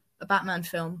a Batman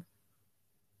film.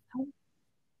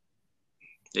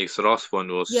 Yeah, so the last one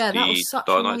was Yeah, that the was such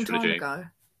a Dark Knight long time trilogy. ago.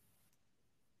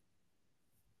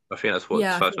 I think that's what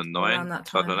Yeah, I think so, 2009, around that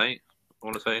time. 2008. I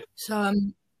want to say. So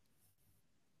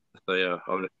So yeah,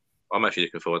 I'm actually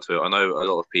looking forward to it. I know a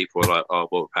lot of people are like, "Oh,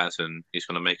 Robert Pattinson, he's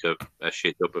going to make a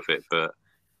shit job of it," but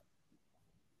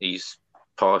he's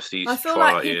past I these feel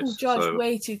like twilight people years, judge so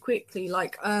way too quickly.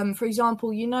 Like, for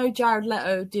example, Jared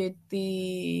Leto did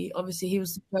obviously he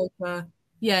was the Joker,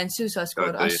 yeah, in Suicide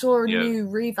Squad. I okay, saw a yeah, new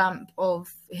revamp of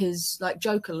his like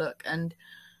Joker look, and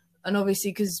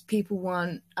obviously because people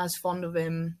weren't as fond of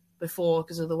him before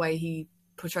because of the way he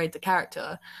portrayed the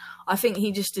character, I think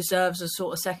he just deserves a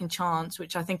sort of second chance,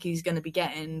 which I think he's going to be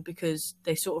getting because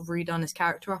they sort of redone his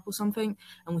character up or something,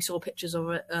 and we saw pictures of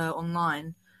it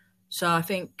online. So I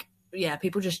think, yeah,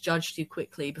 people just judge too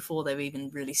quickly before they've even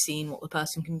really seen what the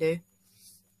person can do.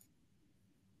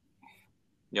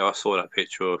 yeah. I saw that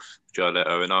picture of Jared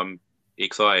Leto, and I'm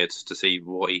excited to see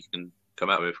what he can come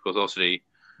out with because obviously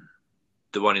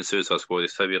the one in Suicide Squad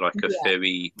is maybe like a Yeah,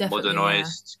 very definitely, yeah.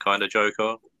 modernized kind of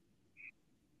Joker.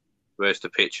 whereas the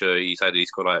picture he's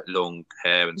got like long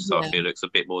hair and stuff. Yeah. He looks a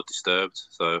bit more disturbed.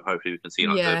 So hopefully we can see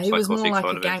like the Yeah, he was more psychotic like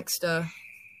side a of him. gangster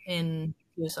in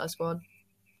Suicide Squad.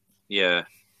 Yeah,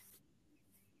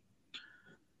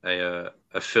 a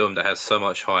film that has so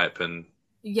much hype and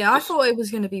Yeah, I just thought it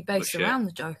was going to be based shit. around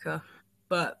the Joker,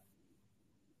 but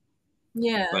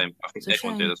yeah, I think it's a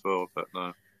everyone did shame. as well, but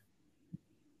no.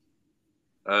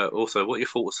 Also, what are your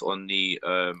thoughts on the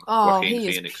Oh, Joaquin he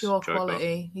is Phoenix pure Joker?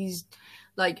 quality. He's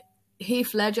like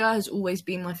Heath Ledger has always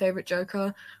been my favorite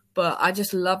Joker, but I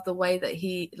just love the way that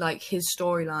he like his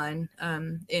storyline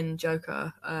in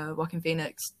Joker, Joaquin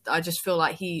Phoenix. I just feel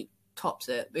like he tops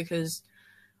it because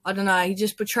I don't know, he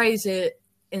just portrays it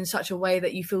in such a way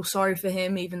that you feel sorry for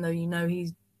him, even though you know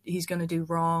he's going to do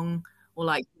wrong, or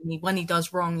like when he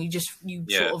does wrong, you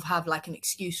Yeah, sort of have like an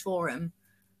excuse for him.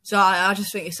 So I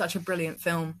just think it's such a brilliant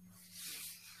film.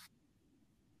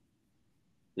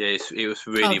 yeah, it was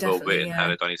Oh, really well definitely, written how yeah.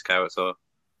 they done his character.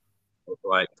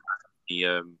 Like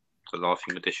the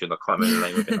Laughing Edition. I can't remember the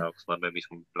name of it now because my memory's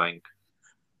gone blank.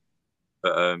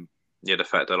 But yeah, the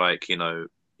fact that like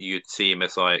you'd see him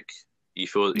as like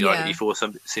Yeah. you feel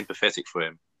some sympathetic for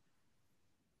him,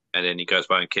 and then he goes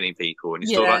around killing people, and you're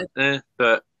still Yeah, like,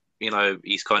 but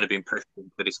he's kind of been pushed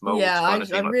into this mold yeah. kind of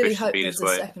I thing, like really pushed to hope be there's this a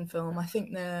way. second film. I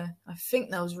think there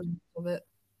was rumors of it.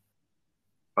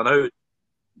 I know,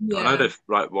 I know Yeah. they're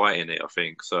like writing it. I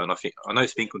think so, and I know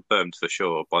it's been confirmed for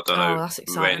sure, but I don't Oh, know that's when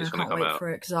exciting! I it's going to can't come wait out. for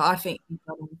it because I think he's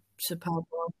done superb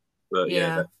well. But yeah,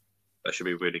 Yeah. that should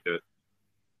be really good.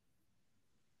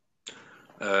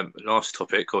 Last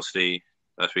topic, obviously,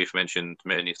 as we've mentioned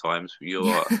many times, you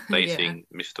are Yeah. dating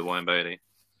Mr. Wayne Bailey.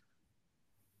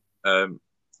 Um,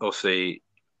 Obviously,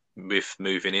 with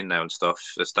moving in now and stuff,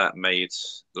 has that made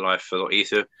life a lot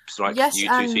easier? It's like Yes you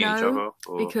two and seeing each no, other,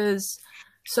 or because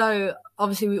so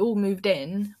obviously we all moved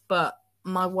in, but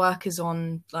my work is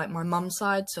on like my mum's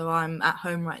side, so I'm at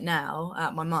home right now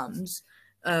at my mum's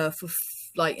for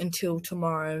like until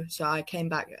tomorrow. So I came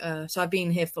back. So I've been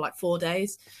here for like 4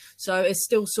 days. So it's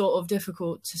still sort of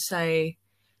difficult to say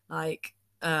like,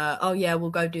 oh yeah, we'll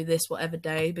go do this whatever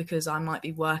day because I might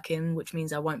be working, which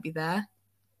means I won't be there.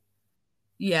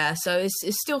 Yeah, so it's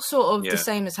still sort of the yeah,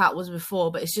 same as how it was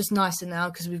before, but it's just nicer now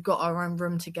because we've got our own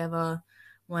room together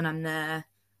when I'm there,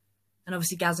 and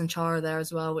obviously Gaz and Chara are there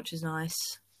as well, which is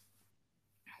nice.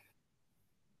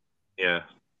 yeah.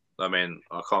 I mean,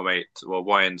 I can't wait. Well,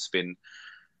 Wayne's been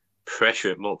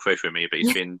more pressuring me, but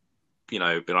he's been, been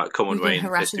like, come on, He's been Wayne,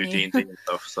 let's harassing do you. D&D and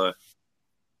stuff. So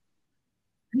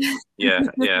yeah,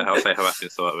 yeah, I'll say harassing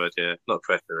is the right word. Yeah, not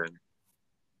pressuring,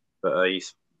 but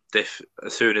he's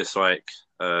as soon as like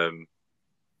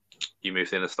you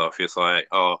moved in and stuff, he was like,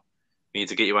 oh. We need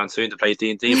to get you around soon to play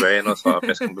D&D, Ray. And I was like,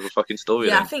 let's come up with a fucking story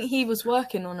Yeah, I then. think he was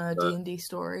working on a But D&D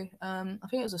story. I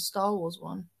think it was a Star Wars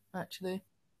one, actually.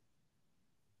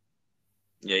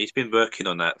 yeah, he's been working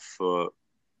on that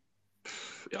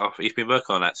he's been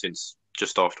working on that since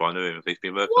just after I knew him. He's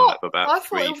been working on that What? for about I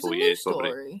thought it three, was a four new years probably.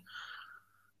 story.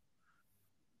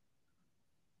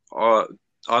 I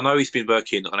I know he's been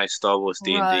working on a Star Wars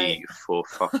Right. D&D for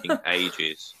fucking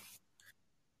ages.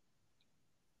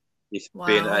 It's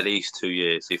been at Wow. least 2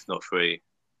 years, if not three,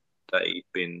 that he's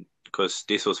been because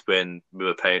this was when we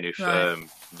were playing with Right.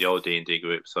 the old D&D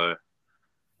group, so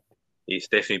he's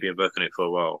definitely been working on it for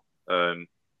a while.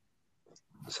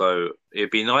 So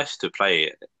it'd be nice to play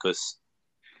it because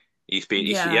he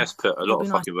Yeah. has put a It'll lot be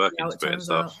of nice to fucking work see how into it it and turns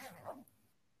out. stuff.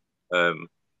 Um,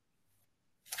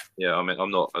 yeah, I mean,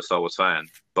 I'm not a Star Wars fan,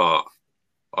 but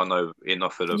I know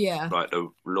enough of Yeah. the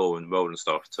lore and world and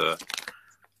stuff to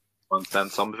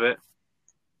understand some of it.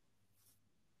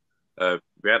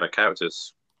 We had our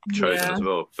characters chosen Yeah. as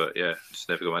well, but yeah, just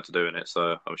never got around to doing it.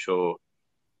 So I'm sure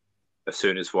as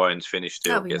soon as Ryan's finished it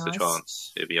That'll or be gets the nice.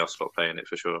 chance, it'll be us lot playing it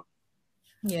for sure.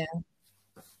 Yeah.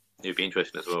 It'd be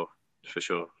interesting as well, for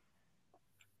sure.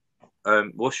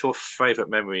 What's your favourite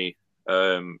memory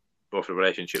of the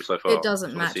relationship so It far? Just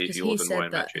doesn't want to match see if because he yours and said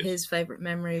Ryan that matches. his favorite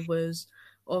memory was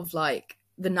of like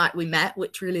the night we met,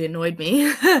 which really annoyed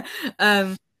me.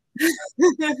 um,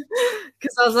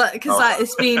 because I was like, because Oh, like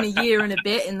it's been a year and a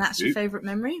bit, and that's your favorite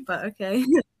memory. But okay,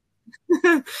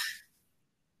 I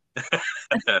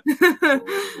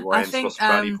Ryan's think lost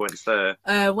brownie points there.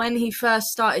 when he first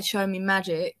started showing me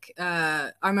magic,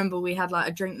 I remember we had like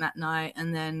a drink that night,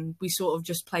 and then we sort of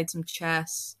just played some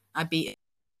chess. I beat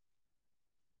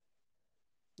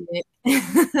it.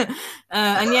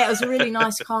 And yeah, it was a really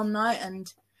nice, calm night,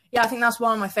 and yeah, I think that's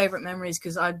one of my favorite memories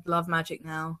because I love magic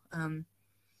now.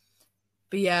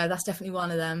 But yeah, that's definitely one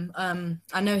of them.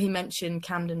 I know he mentioned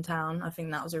Camden Town. I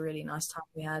think that was a really nice time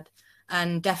we had.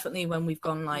 And definitely when we've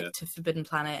gone like to Forbidden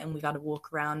Planet and we've had a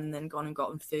walk around and then gone and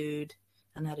gotten food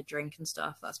and had a drink and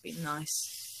stuff, that's been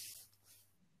nice.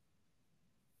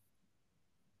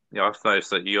 Yeah, I've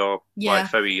noticed that you're like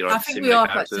very like I think we similar are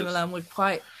characters. quite similar, and we're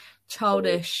quite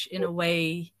childish in a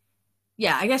way.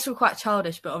 Yeah, I guess we're quite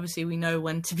childish, but obviously we know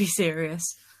when to be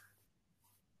serious.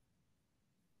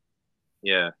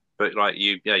 Yeah, but like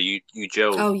you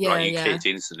gel like you yeah. clicked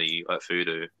instantly like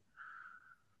Fudu,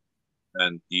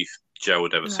 and you've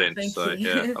gelled ever since. Thank So you.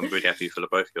 yeah, I'm really happy for the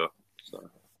both of you. So,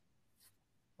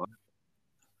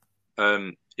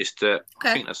 it's the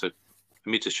I think that's a.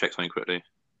 Let me just check something quickly.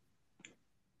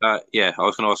 Yeah, I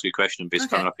was going to ask you a question, but it's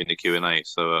coming up in the Q&A,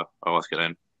 so I'll ask it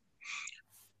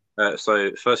then.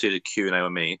 So firstly, the Q&A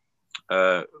with me.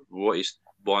 What is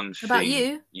one about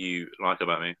thing you like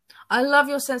about me? I love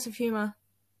your sense of humor.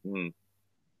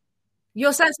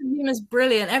 Your sense of humor is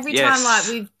brilliant. Every time like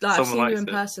we've like I've seen you in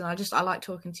person, I like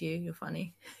talking to you. You're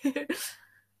funny.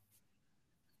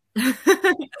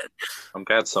 I'm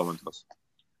glad someone does.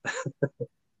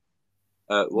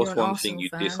 What's one thing you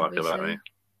dislike about me?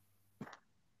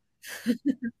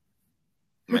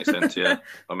 Makes sense, yeah.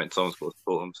 I meant someone's got to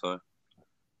support them, so.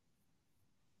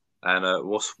 And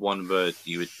what's one word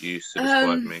you would use to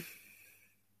describe me?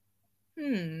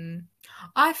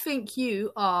 I think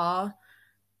you are.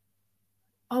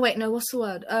 Oh wait, no. What's the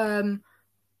word? Oh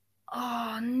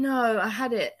no, I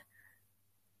had it.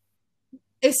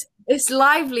 It's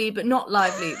lively, but not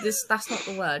lively. That's not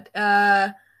the word.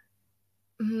 I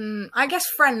guess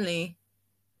friendly.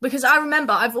 Because I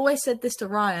remember I've always said this to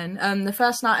Ryan. The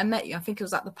first night I met you, I think it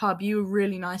was at the pub, you were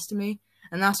really nice to me.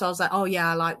 And that's why I was like, oh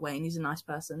yeah, I like Wayne. He's a nice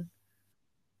person.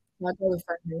 I go with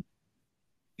friendly.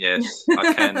 Yes,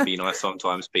 I can be nice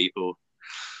sometimes, people.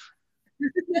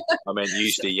 I mean,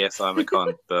 usually, yes, I'm a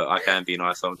cunt, but I can be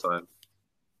nice sometimes.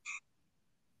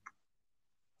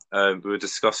 We were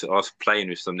discussing, I was playing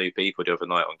with some new people the other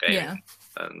night on gaming.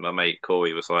 And my mate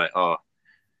Corey was like, oh,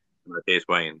 here's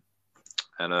Wayne.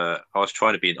 And I was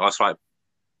trying to be, I was like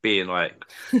being like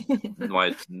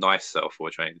my nice self for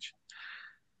a change.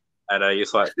 And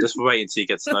he's like, just wait until he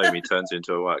gets to know me, turns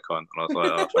into a white cunt. And I was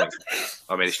like, oh, thanks.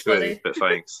 I mean, it's true, but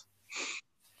thanks.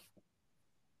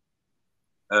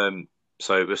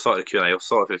 So we'll start the Q&A. I'll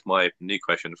start with my new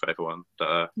question for everyone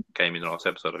that came in the last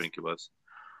episode, I think it was.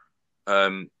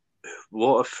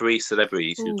 What are 3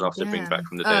 celebrities you'd love to bring back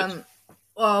from the dead?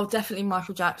 Well, definitely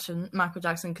Michael Jackson,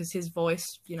 because his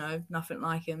voice, nothing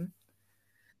like him.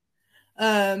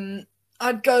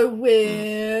 I'd go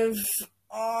with...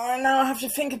 Oh, now I have to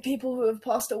think of people who have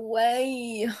passed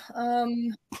away.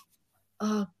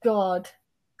 Oh, God.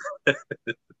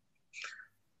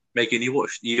 Megan, you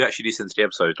actually listened to the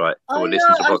episode, like, or listen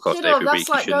to the podcast every week.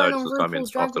 That's you should know this was coming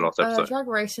after the last episode. Drag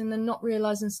Race and then not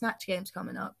realising Snatch Game's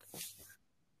coming up.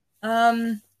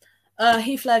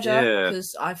 Heath Ledger,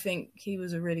 because I think he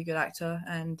was a really good actor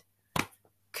and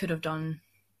could have done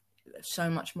so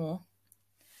much more.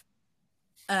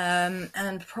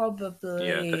 And probably,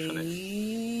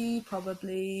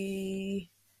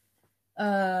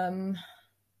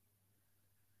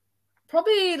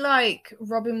 probably like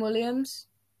Robin Williams.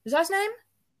 Is that his name?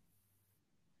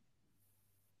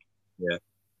 Yeah.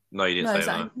 No, you didn't say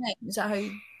that. Is that how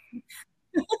you...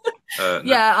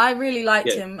 Yeah, I really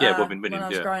liked him Robin Williams, when I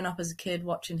was growing up as a kid,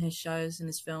 watching his shows and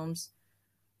his films.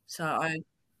 So I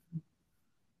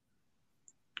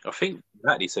think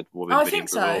Natalie said Robin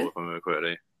Williams as well, if I remember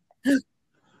correctly.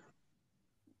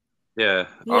 Yeah,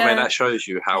 I mean, that shows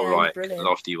you how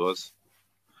loved he was.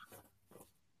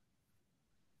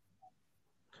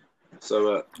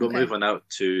 So we'll move on now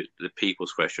to the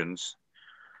people's questions.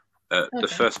 The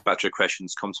first batch of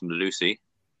questions comes from Lucy.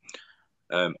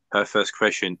 Her first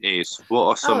question is, what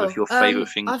are some of your favourite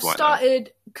things right now? I've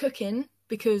started cooking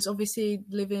because obviously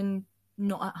living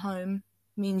not at home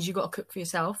means you got to cook for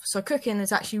yourself. So cooking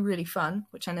is actually really fun,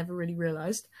 which I never really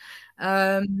realised.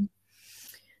 Fair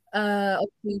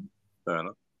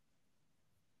enough.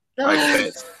 I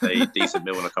expect a decent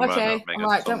meal when I come around now, Megan.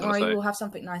 Alright, don't worry, we'll have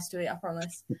something nice to eat, I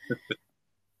promise.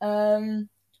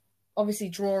 Obviously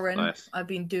drawing. Nice. I've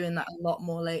been doing that a lot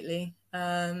more lately.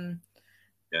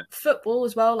 Football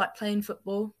as well, like playing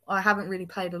football. I haven't really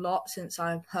played a lot since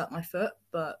I hurt my foot,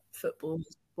 but football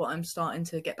is what I'm starting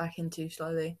to get back into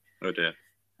slowly. Oh dear.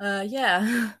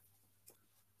 Yeah.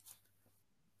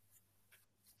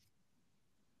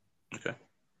 Okay.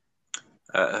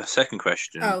 Second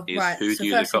question is, who do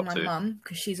you look up to? My mum,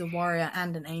 because she's a warrior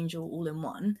and an angel all in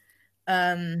one.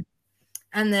 And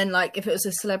then, like, if it was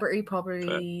a celebrity,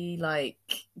 probably like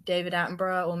David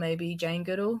Attenborough or maybe Jane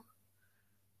Goodall.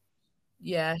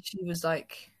 Yeah, she was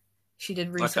like, she did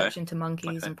research into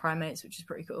monkeys and primates, which is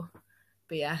pretty cool.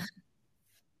 But yeah,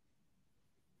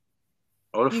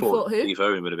 I would have you thought thought who? Steve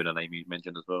Irwin would have been a name you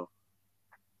mentioned as well.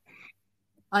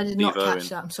 I did Steve not catch Irwin.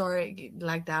 that. I'm sorry, it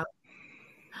lagged out.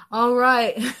 All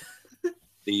right.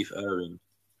 Steve Irwin.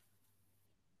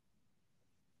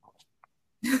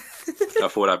 I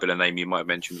thought that'd been a name you might have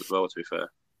mentioned as well, to be fair.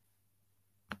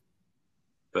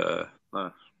 But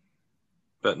no.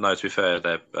 But no, to be fair,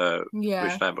 Yeah.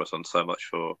 Rich Lambert's done so much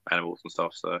for animals and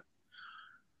stuff. So,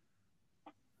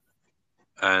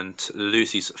 and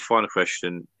Lucy's final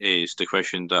question is the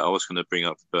question that I was going to bring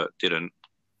up but didn't.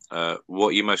 What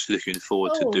are you most looking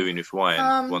forward to doing with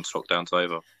Ryan once lockdown's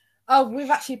over? Oh,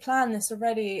 we've actually planned this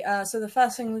already. So the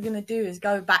first thing we're going to do is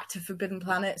go back to Forbidden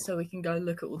Planet so we can go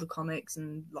look at all the comics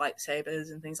and lightsabers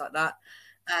and things like that.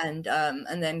 And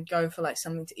then go for like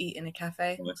something to eat in a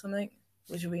cafe or something,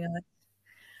 which would be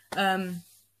nice.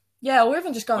 Yeah, or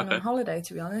even just going on holiday,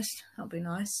 to be honest. That'd be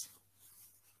nice.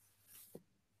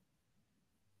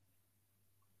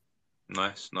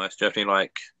 Nice. Do you have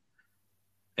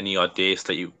any ideas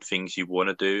things you want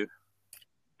to do,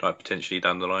 like potentially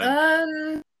down the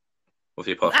line?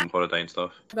 Obviously, apart from holiday and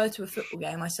stuff. Go to a football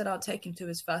game. I said I'd take him to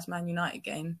his first Man United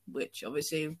game, which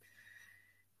obviously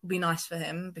would be nice for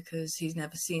him because he's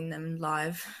never seen them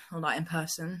live or like in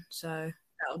person. So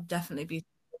that would definitely be.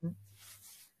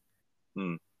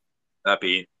 That'd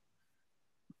be.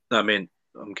 I mean,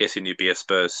 I'm guessing you'd be a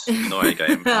Spurs United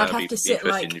game. I'd have to sit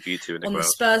like you two in the on crowd. the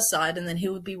Spurs side, and then he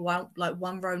would be one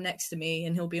row next to me,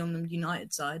 and he'll be on the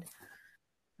United side.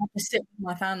 I have to sit with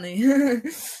my family.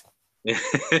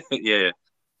 Yeah.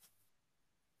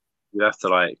 You have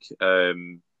to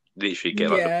literally get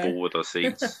like a board or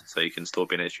seats so you can still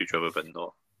be next to each other, but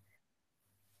not.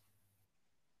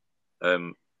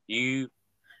 You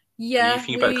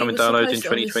think about coming download in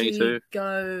 2022?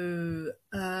 Go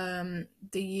the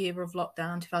year of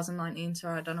lockdown, 2019.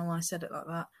 Sorry, I don't know why I said it like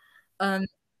that.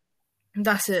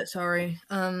 That's it. Sorry.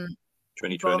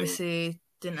 2020 obviously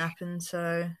didn't happen.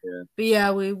 So, yeah. But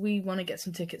yeah, we want to get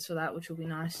some tickets for that, which will be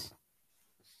nice.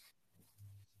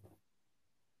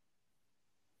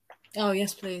 Oh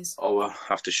yes, please. I'll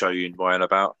have to show you and Ryan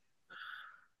about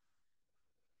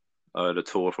the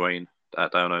tour of Wayne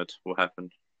at download will happen.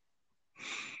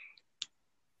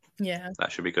 Yeah,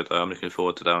 that should be good. I'm looking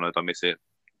forward to download. I miss it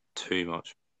too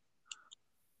much.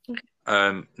 Okay.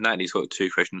 Natalie's got 2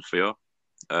 questions for you.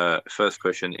 First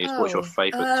question is, what's your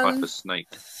favourite type of snake?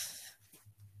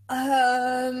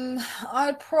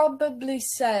 I'd probably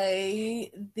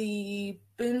say the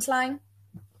boomslang.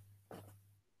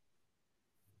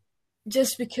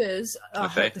 Just because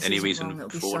any reason wrong. It'll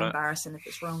be so embarrassing if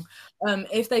it's wrong.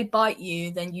 If they bite you,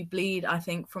 then you bleed, I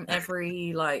think, from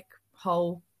every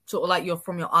hole, sort of like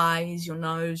from your eyes, your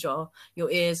nose, your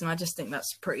ears, and I just think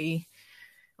that's pretty.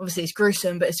 Obviously, it's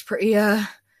gruesome, but it's pretty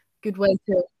good way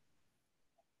to.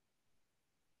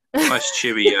 Nice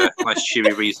cheery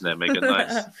reason there, Megan.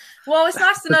 Nice. Well, it's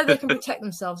nice to know they can protect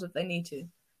themselves if they need to.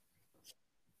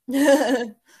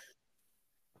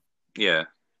 Yeah.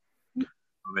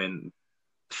 I mean,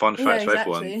 fun fact for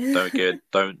everyone: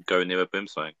 don't go near a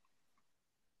boomslang.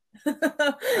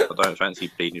 I don't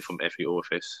fancy bleeding from every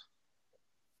orifice.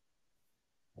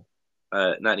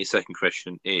 Natalie's second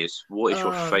question is, what is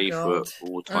your favourite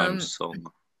all-time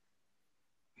song?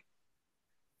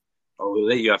 I'll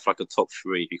let you have a top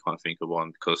 3 if you can't think of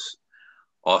one, because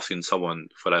asking someone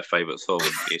for their favourite song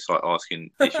is like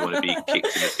asking if you want to be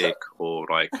kicked in the dick or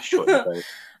shot in the face.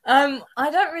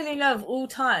 I don't really love all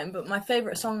time, but my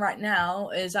favourite song right now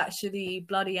is actually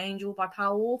Bloody Angel by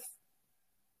Powerwolf.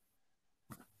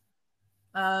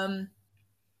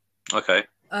 Okay.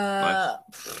 Nice.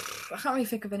 I can't really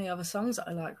think of any other songs that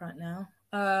I like right now.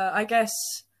 I guess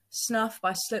Snuff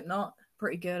by Slipknot,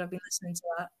 pretty good. I've been listening to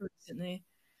that recently.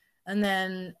 And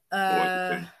then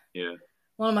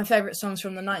one of my favourite songs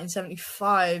from the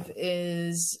 1975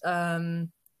 is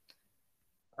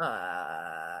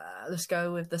Let's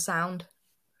Go With The Sound.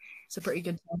 It's a pretty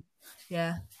good song.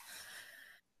 Yeah.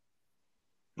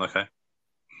 Okay.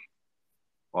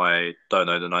 I don't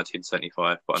know the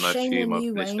 1975, but I know a few of my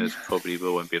listeners probably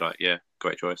will and be like, yeah,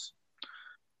 great choice.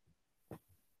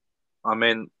 I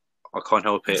mean, I can't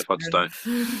help it if I just don't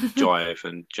jive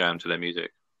and jam to their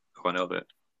music. Can't help it.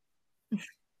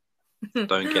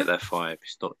 Don't get that vibe.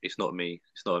 It's not me.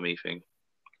 It's not a me thing.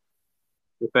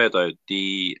 To be fair though,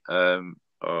 the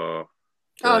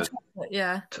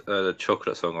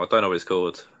chocolate song. I don't know what it's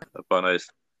called, but I know is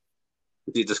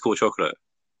it just called Chocolate?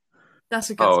 That's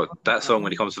a good song. That song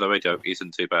when it comes to the radio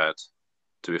isn't too bad,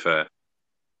 to be fair.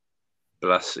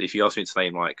 But if you ask me to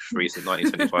name 3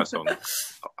 1975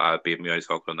 songs, I'd be my own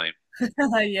chocolate name.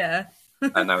 Yeah.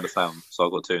 And now the sound. So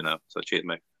I've got 2 now. So cheers,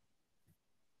 mate.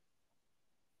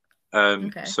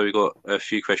 Okay. So we got a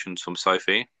few questions from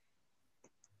Sophie.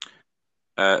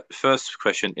 First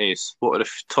question is, what are the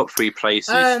top 3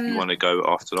 places you want to go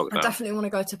after I lockdown? definitely want to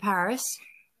go to Paris.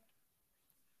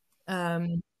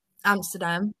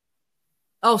 Amsterdam.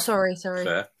 Oh, sorry.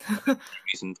 Fair.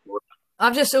 Reason for it.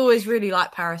 I've just always really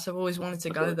liked Paris. I've always wanted to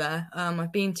go Okay. there.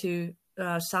 I've been to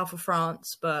south of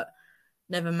France, but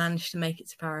never managed to make it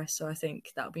to Paris. So I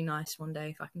think that would be nice one day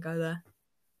if I can go there.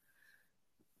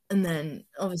 And then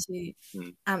obviously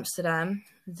Amsterdam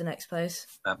is the next place.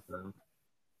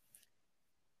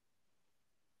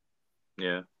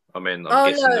 Yeah. I mean,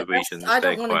 I'm guessing the regions, I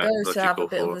they're don't want to quite go to have a logical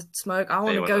bit of for a smoke. I want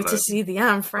to anyone go that to knows. see the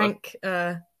Anne Frank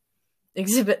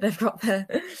exhibit they've got there.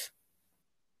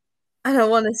 And I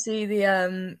want to see the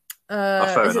fair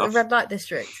is it the enough. red light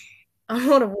district? I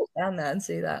want to walk down there and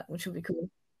see that, which will be cool.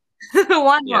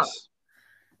 Why not?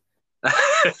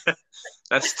 Yes.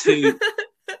 That's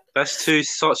two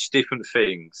such different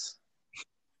things.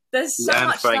 There's so The Anne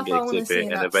much Frank stuff I want to see exhibit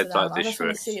in and the red Amsterdam. light I just want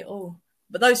to district. see it all.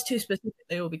 But those two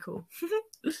specifically will be cool.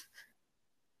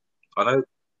 I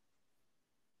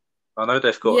know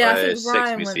they've got Yeah, I a think sex Ryan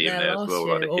went museum there there as last well,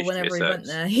 year, like the or history of whenever he went sex.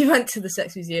 there. He went to the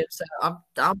sex museum, so I'll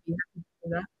be happy to do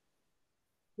that.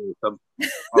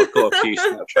 I've got a few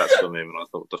Snapchats from him, and I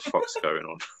thought, what the fuck's going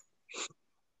on?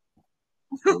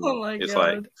 Oh my It's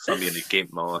god! like somebody in a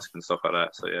gimp mask and stuff like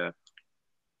that. So yeah.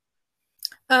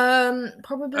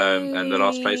 Probably. And the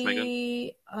last place,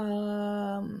 Megan?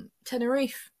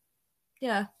 Tenerife.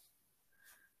 Yeah.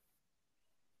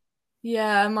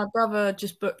 Yeah, my brother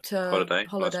just booked a Holiday.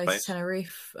 Nice to place.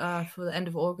 Tenerife for the end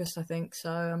of August, I think. So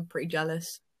I'm pretty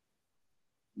jealous.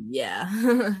 Yeah.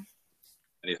 And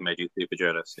he's made you super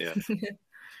jealous. Yeah.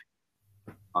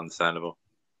 Understandable.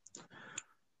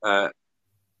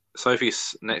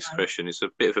 Sophie's next question is a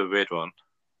bit of a weird one.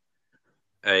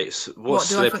 It's what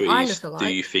do I think I celebrities look do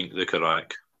alike? you think look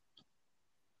alike?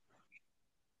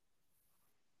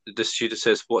 She just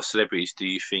says, what celebrities do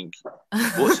you think?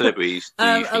 What celebrities do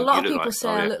you A think lot you of look people like? say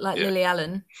I look like yeah. Lily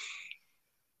Allen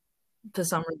for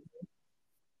some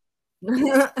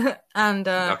reason. And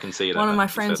I can see that. one of my You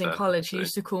friends said in that, college so.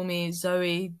 used to call me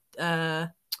Zoe. I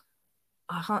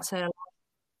can't say her.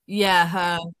 Yeah,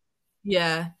 her.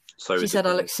 Yeah, So she said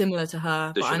I look similar to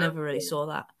her, but I Chanel. never really saw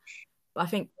that. But I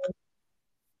think.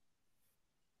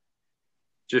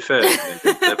 To be fair,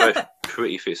 they're both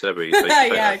pretty fit celebrities. So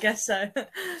Yeah, I guess so.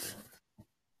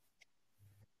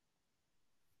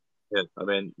 Yeah, I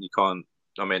mean, you can't.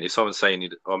 I mean, if someone's saying,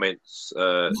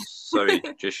 sorry,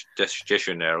 just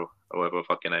now, or whatever the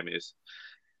fucking name is,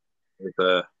 it's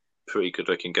a pretty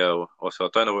good-looking girl. Also, I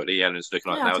don't know what Lee Allen's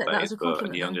looking like Yeah, I'll take that nowadays, as a but in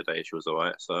compliment the younger days, she was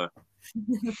alright. So,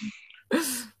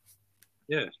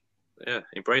 yeah,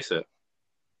 embrace it.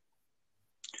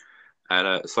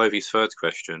 And Sophie's third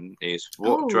question is,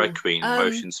 what drag queen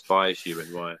most inspires you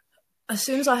and why? As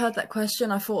soon as I heard that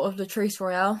question, I thought of Latrice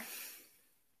Royale.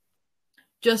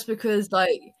 Just because,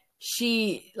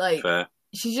 she's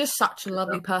just such a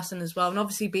lovely person as well. And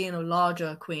obviously being a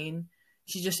larger queen,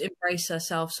 she just embraced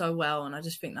herself so well. And I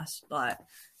just think that's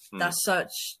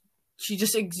she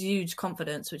just exudes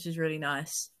confidence, which is really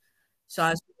nice. So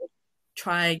I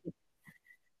try.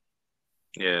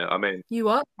 Yeah, I mean, you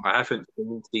what? I haven't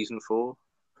seen season 4.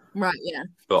 Right, yeah.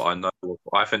 But I know,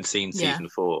 I haven't seen season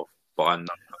 4, but I know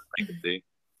I can do.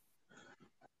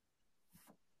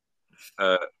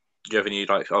 Do you have any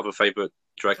other favourite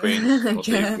drag queens?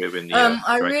 Yeah.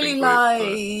 I really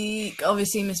like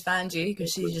obviously Miss Vanjie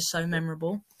because she's just so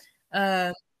memorable.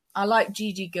 I like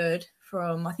Gigi Good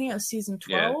from I think it was season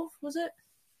 12, was it?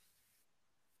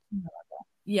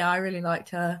 Yeah, I really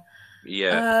liked her.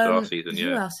 Yeah, last season.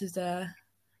 Who else is there?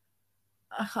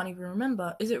 I can't even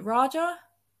remember. Is it Raja?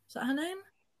 Is that her name?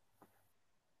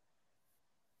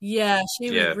 Yeah,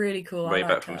 she was really cool. Way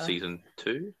back from season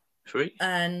 2, 3.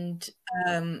 And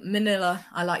Manila,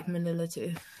 I like Manila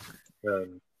too.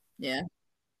 Yeah.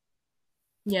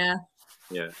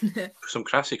 Some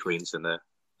classic queens in there.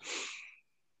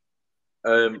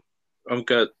 I'm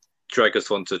gonna drag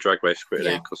us on to Drag Race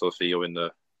quickly because obviously you're in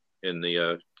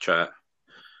the chat.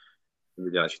 We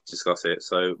didn't actually discuss it.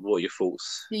 So, what are your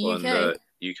thoughts on the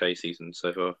UK season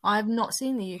so far? I've not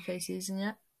seen the UK season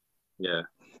yet. Yeah.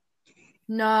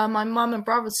 No, my mum and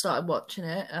brother started watching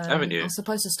it. Haven't you? I was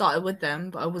supposed to start it with them,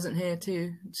 but I wasn't here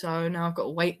too. So now I've got to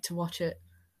wait to watch it.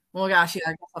 Well, actually,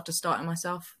 I guess I have to start it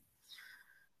myself.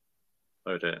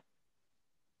 Oh dear.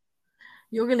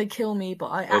 You're going to kill me, but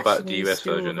I actually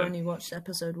still have only watched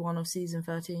episode 1 of season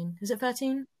 13. Is it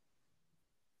 13?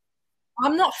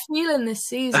 I'm not feeling this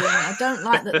season. I don't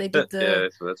like that they did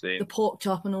the pork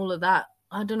chop and all of that.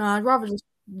 I don't know. I'd rather just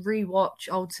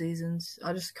rewatch old seasons.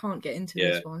 I just can't get into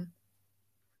this one.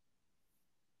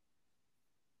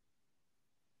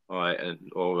 All right,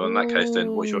 or in that case,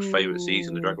 then what's your favourite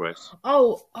season of Drag Ooh. Race?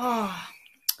 Oh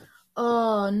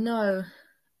no.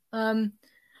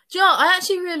 Do you know, I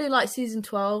actually really like season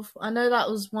 12. I know that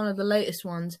was one of the latest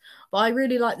ones, but I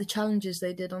really like the challenges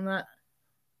they did on that.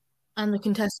 And the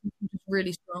contestants were just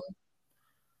really strong.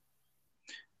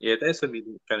 Yeah, there's some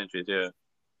unique challenges. Yeah,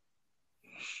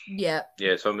 Yeah.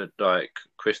 yeah. Some like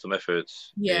Crystal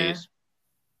Methods Yeah. is.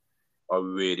 I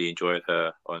really enjoyed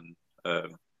her on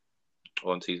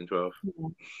season 12. Yeah.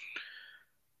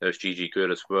 There's Gigi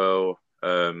Good as well.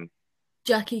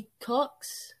 Jackie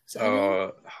Cox, is that her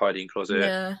name? Hiding Closet.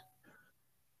 Yeah.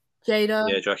 Jada.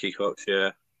 Yeah, Jackie Cox.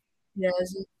 Yeah, Yeah.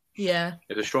 Yeah.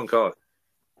 it's a strong card.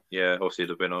 Yeah, obviously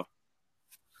the winner.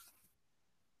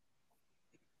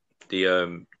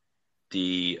 The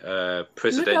Look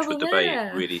presidential over debate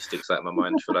there. really sticks out in my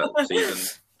mind for that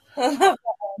season.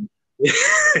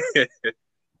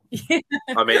 Yeah.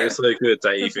 I mean, it's so good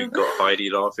that even got Heidi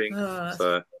laughing.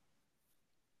 So,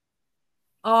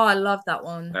 oh, I love that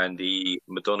one. and the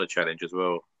Madonna challenge as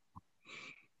well,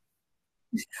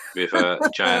 with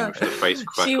Jan with the face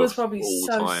crack she was of probably all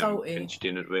so time, salty. and she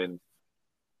didn't win.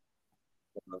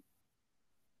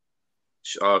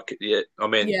 Yeah, I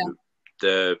mean, Yeah.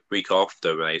 the week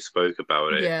after when they spoke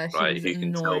about it, Yeah, she like was you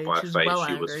can tell annoyed. by her She was face, well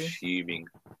she was angry. fuming.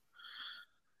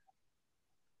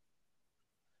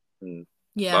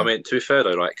 Yeah. I mean, to be fair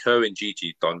though, like her and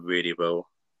Gigi done really well,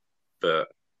 but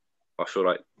I feel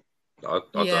like I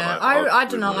don't know. I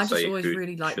don't know. wouldn't I just say always who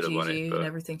really liked should have won it, Gigi and but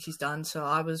everything she's done, so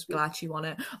I was glad she won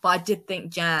it. But I did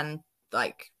think Jan,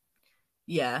 like,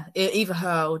 yeah, either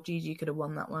her or Gigi could have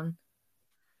won that one.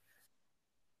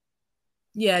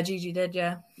 Yeah, Gigi did.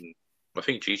 Yeah. I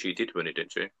think Gigi did win it,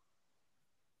 didn't she?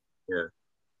 Yeah.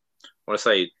 I want to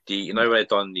say you know when they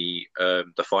done the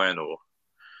final,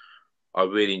 I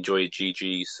really enjoyed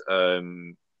Gigi's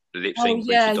lip Oh sync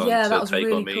when she done yeah, that to was Take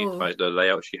really on Me, cool. like the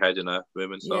layout she had in her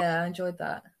room and stuff. Yeah, I enjoyed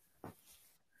that.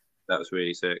 That was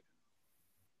really sick.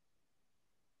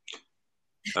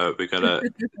 We're gonna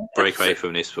break away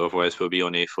from this, otherwise we'll be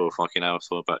on here for a fucking hour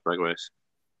or about Drag Race.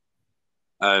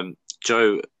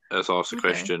 Joe has asked a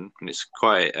question, and it's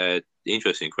quite an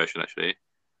interesting question actually.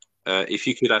 If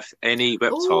you could have any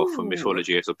reptile from Ooh.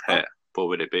 mythology as a pet, what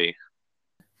would it be?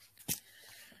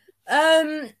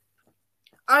 I'd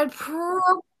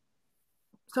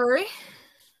sorry?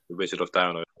 The Wizard of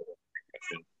Download.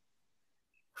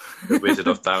 The Wizard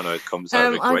of Download comes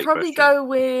out with a great I'd probably question. go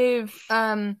with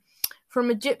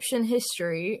from Egyptian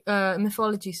history,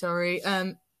 mythology. Sorry,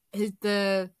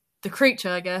 the creature.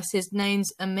 I guess his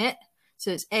name's Amit,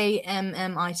 so it's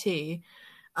Ammit.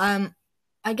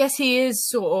 I guess he is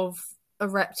sort of a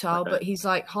reptile, but he's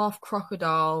like half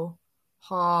crocodile,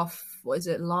 half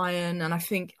lion, and I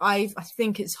think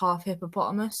it's half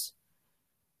hippopotamus.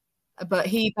 But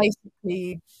he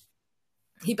basically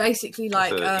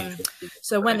like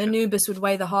so when Anubis would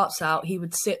weigh the hearts out, he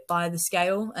would sit by the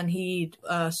scale and he'd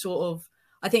sort of,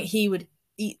 I think he would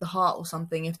eat the heart or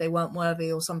something if they weren't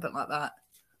worthy or something like that.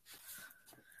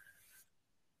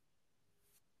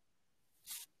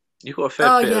 You've got a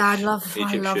fair bit I of love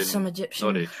Egyptian some Egyptian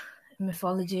knowledge.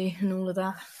 mythology and all of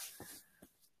that.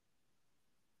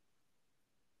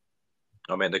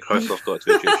 I mean, the closest I've got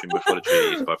to Egyptian mythology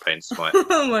is by playing Smite.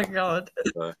 Oh my god.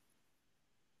 So,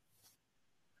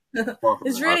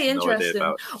 it's really interesting.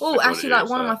 Actually, like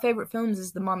one of my favorite films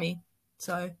is The Mummy,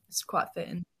 so it's quite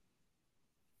fitting.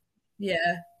 Yeah.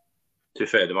 To be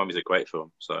fair, The Mummy's a great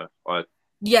film, so the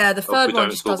third one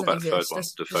just doesn't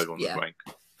exist. The third one was blank.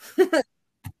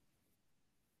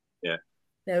 Yeah.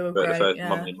 They were but great. the first yeah.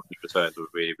 Mummy and Returns were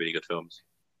really, really good films.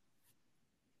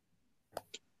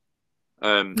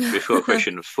 We've got a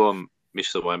question from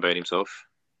Mr. Winebane himself.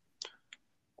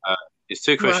 It's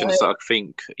two questions that I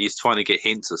think he's trying to get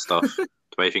hints of stuff to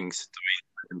make things.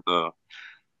 The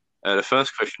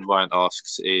first question Ryan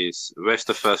asks is, where's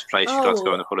the first place you'd like to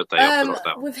go on a holiday after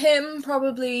lockdown? With him,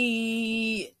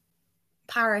 probably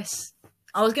Paris.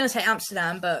 I was going to say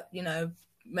Amsterdam, but,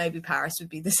 maybe Paris would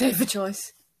be the safer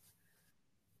choice.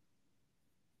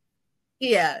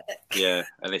 Yeah. Yeah,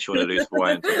 unless you want to lose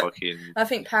Ryan to fucking... I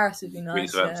think Paris would be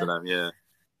nice, Amsterdam, yeah.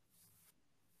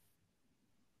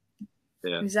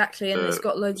 Exactly, and it's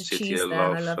got loads of cheese there,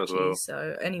 and I love cheese,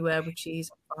 so anywhere with cheese,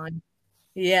 I'm fine.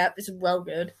 Yeah, it's well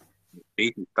good.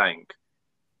 Cheese is dank.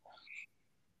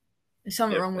 There's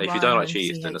something wrong with If you don't like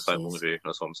cheese, then there's something wrong with you.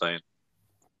 That's what I'm saying.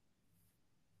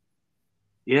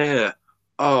 Yeah.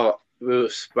 Oh, we were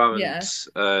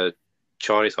at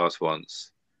Charlie's house once.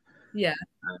 Yeah.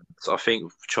 So I think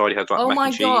Charlie had like mac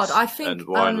and cheese. Oh my god! I think and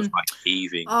Ryan was like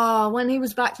heaving. When he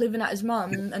was back living at his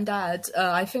mum and dad,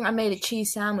 I think I made a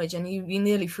cheese sandwich and he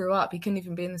nearly threw up. He couldn't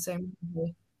even be in the same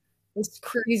room. It's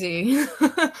crazy.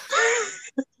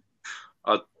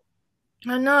 I,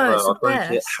 I know, it's I the don't get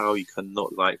best. how you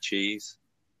cannot like cheese.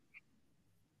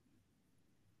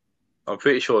 I'm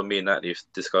pretty sure me and Natalie have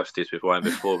discussed this with Ryan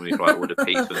before when we've like all the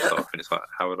pizza and stuff, and it's like,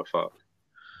 how the fuck?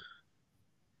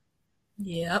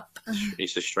 Yep.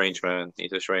 He's a strange man.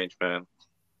 He's a strange man.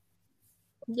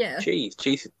 Yeah. Cheese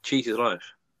is life.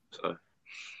 So,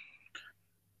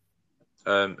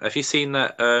 have you seen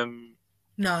that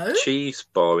No. cheese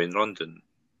bar in London?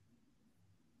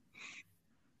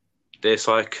 There's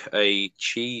like a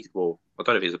cheese. Well, I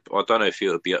don't know if it's. I don't know if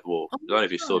it'll be. Well, Oh I don't my know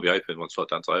if it'll still god. be open once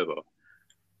lockdown's over.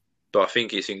 But I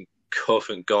think it's in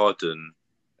Covent Garden,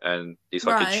 and it's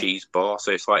like a Right. cheese bar.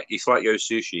 So it's like your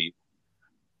sushi,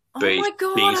 but Oh it's my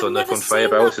god, cheese I've on the never conveyor seen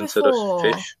belts that into the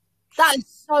before. fish. That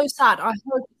is so sad. I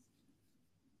hope.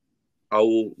 I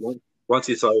will once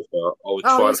it's over, I'll Oh,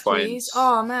 try to yes, find please.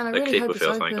 Oh man, I a really clip hope of it's it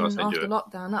or something. And I'll open send you after it.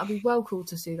 lockdown. That'd be well cool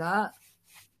to see that.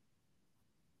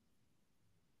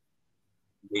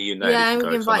 Me, you, and Natalie Yeah, can and we go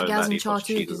can because I invite know Gaz and Natalie Char loves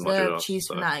too cheese as because much as they're us. cheese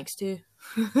So fanatics too.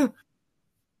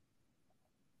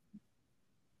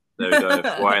 there we go.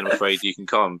 Why I'm afraid you can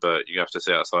come, but you have to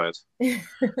sit outside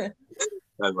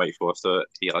and wait for us to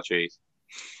eat our cheese.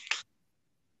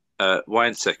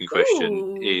 Ryan's second question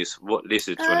Ooh. is, what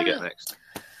lizard do you want to get Um, next?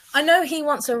 I know he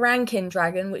wants a rankin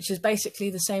dragon, which is basically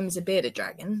the same as a bearded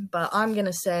dragon, but I'm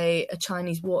gonna say a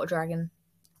Chinese water dragon.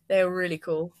 They're really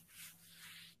cool.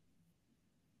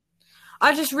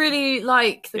 I just really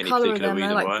like the Any color of particular them. They're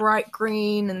reason like why? bright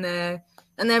green, and they're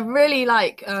really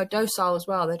like docile as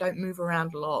well. They don't move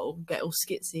around a lot or get all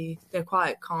skitsy. They're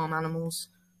quite calm animals.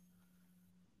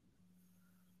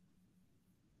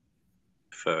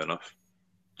 Fair enough.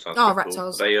 Sounds Oh, pretty cool. Are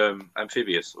reptiles. they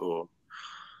amphibious or?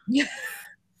 Yeah.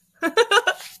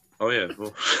 Oh yeah.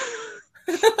 Well,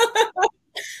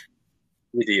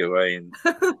 idiot Ryan.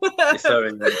 You're so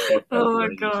in the podcast, Oh my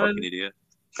Ryan, you god. fucking idiot.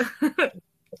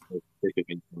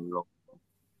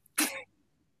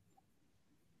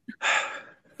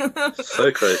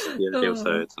 So close to the end of the Oh.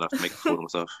 episode, and I have to make a fool of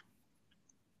myself.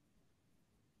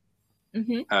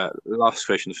 Hmm. Last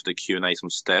question for the Q&A from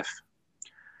Steph,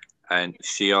 and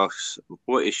she asks,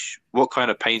 what kind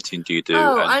of painting do you do,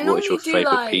 Oh, and I what is your normally do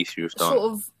favorite piece like you've done?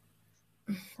 sort of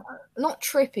not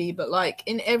trippy, but like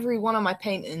in every one of my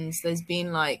paintings, there's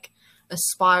been like a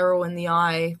spiral in the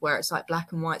eye where it's like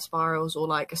black and white spirals, or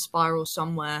like a spiral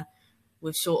somewhere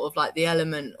with sort of like the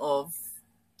element of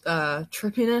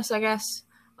trippiness, I guess.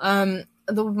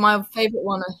 My favorite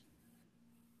one.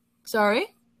 Sorry.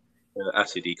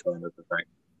 Acidy kind of effect,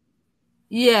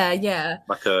 Yeah, yeah.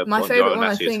 like a My on your favorite own one,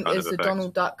 I acid think, kind of is the effect.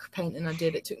 Donald Duck painting I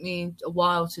did. It took me a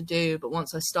while to do, but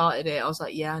once I started it, I was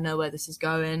like, yeah, I know where this is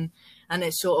going. And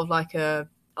it's sort of like a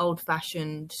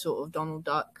old-fashioned sort of Donald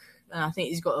Duck. And I think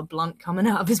he's got a blunt coming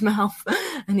out of his mouth,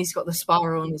 and he's got the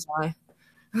spiral in his eye.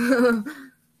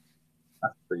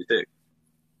 Pretty sick.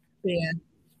 Yeah,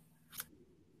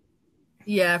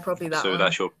 yeah, probably that So one.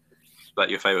 that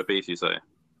your favorite piece, you say?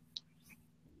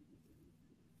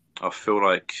 I feel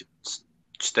like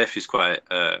Steph is quite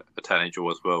a talented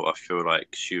drawer as well. I feel like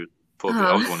she would probably.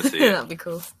 I would want to see it. That'd be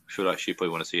cool. I feel like she'd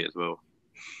probably want to see it as well.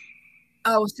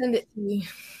 I will send it to you.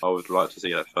 I would like to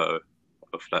see that photo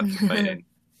of that painting.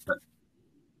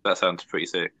 That sounds pretty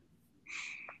sick.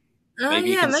 Maybe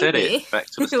you Yeah, can set maybe. it back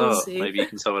to the We'll start. see. Maybe you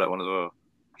can sell that one as well.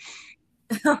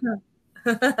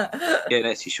 Get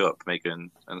an Etsy shop, Megan,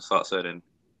 and start selling.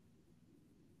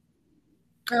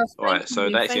 Oh, All thank right, so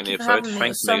you. that's the end Thank of you the for episode. having me. It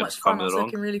Thanks, was so Megan, much for fun. I coming was along.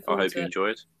 looking really I forward hope to you it.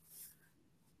 enjoyed.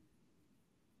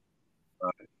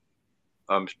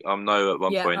 I'm know at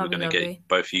one Yeah, point we're that'd be going to get lovely.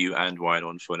 both you and Ryan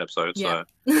on for an episode, Yeah.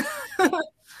 so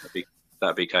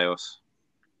that'd be chaos.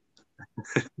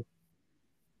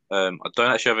 I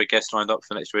don't actually have a guest lined up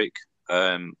for next week.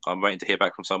 I'm waiting to hear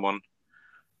back from someone.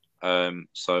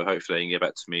 So hopefully they can get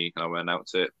back to me and I will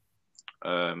announce it.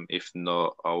 If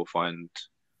not, I'll find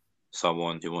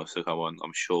someone who wants to come on.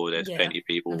 I'm sure there's Yeah, plenty of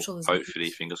I'm people, sure there's hopefully,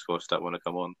 heaps. fingers crossed, that want to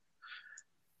come on.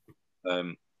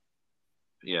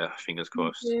 Yeah, fingers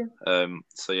Thank crossed. you.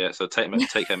 So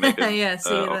take care, Megan. Yeah,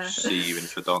 see you I'll there. see you in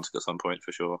for dancing at some point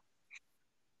for sure.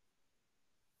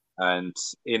 And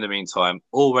in the meantime,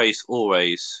 always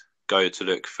go to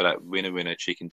look for that winner chicken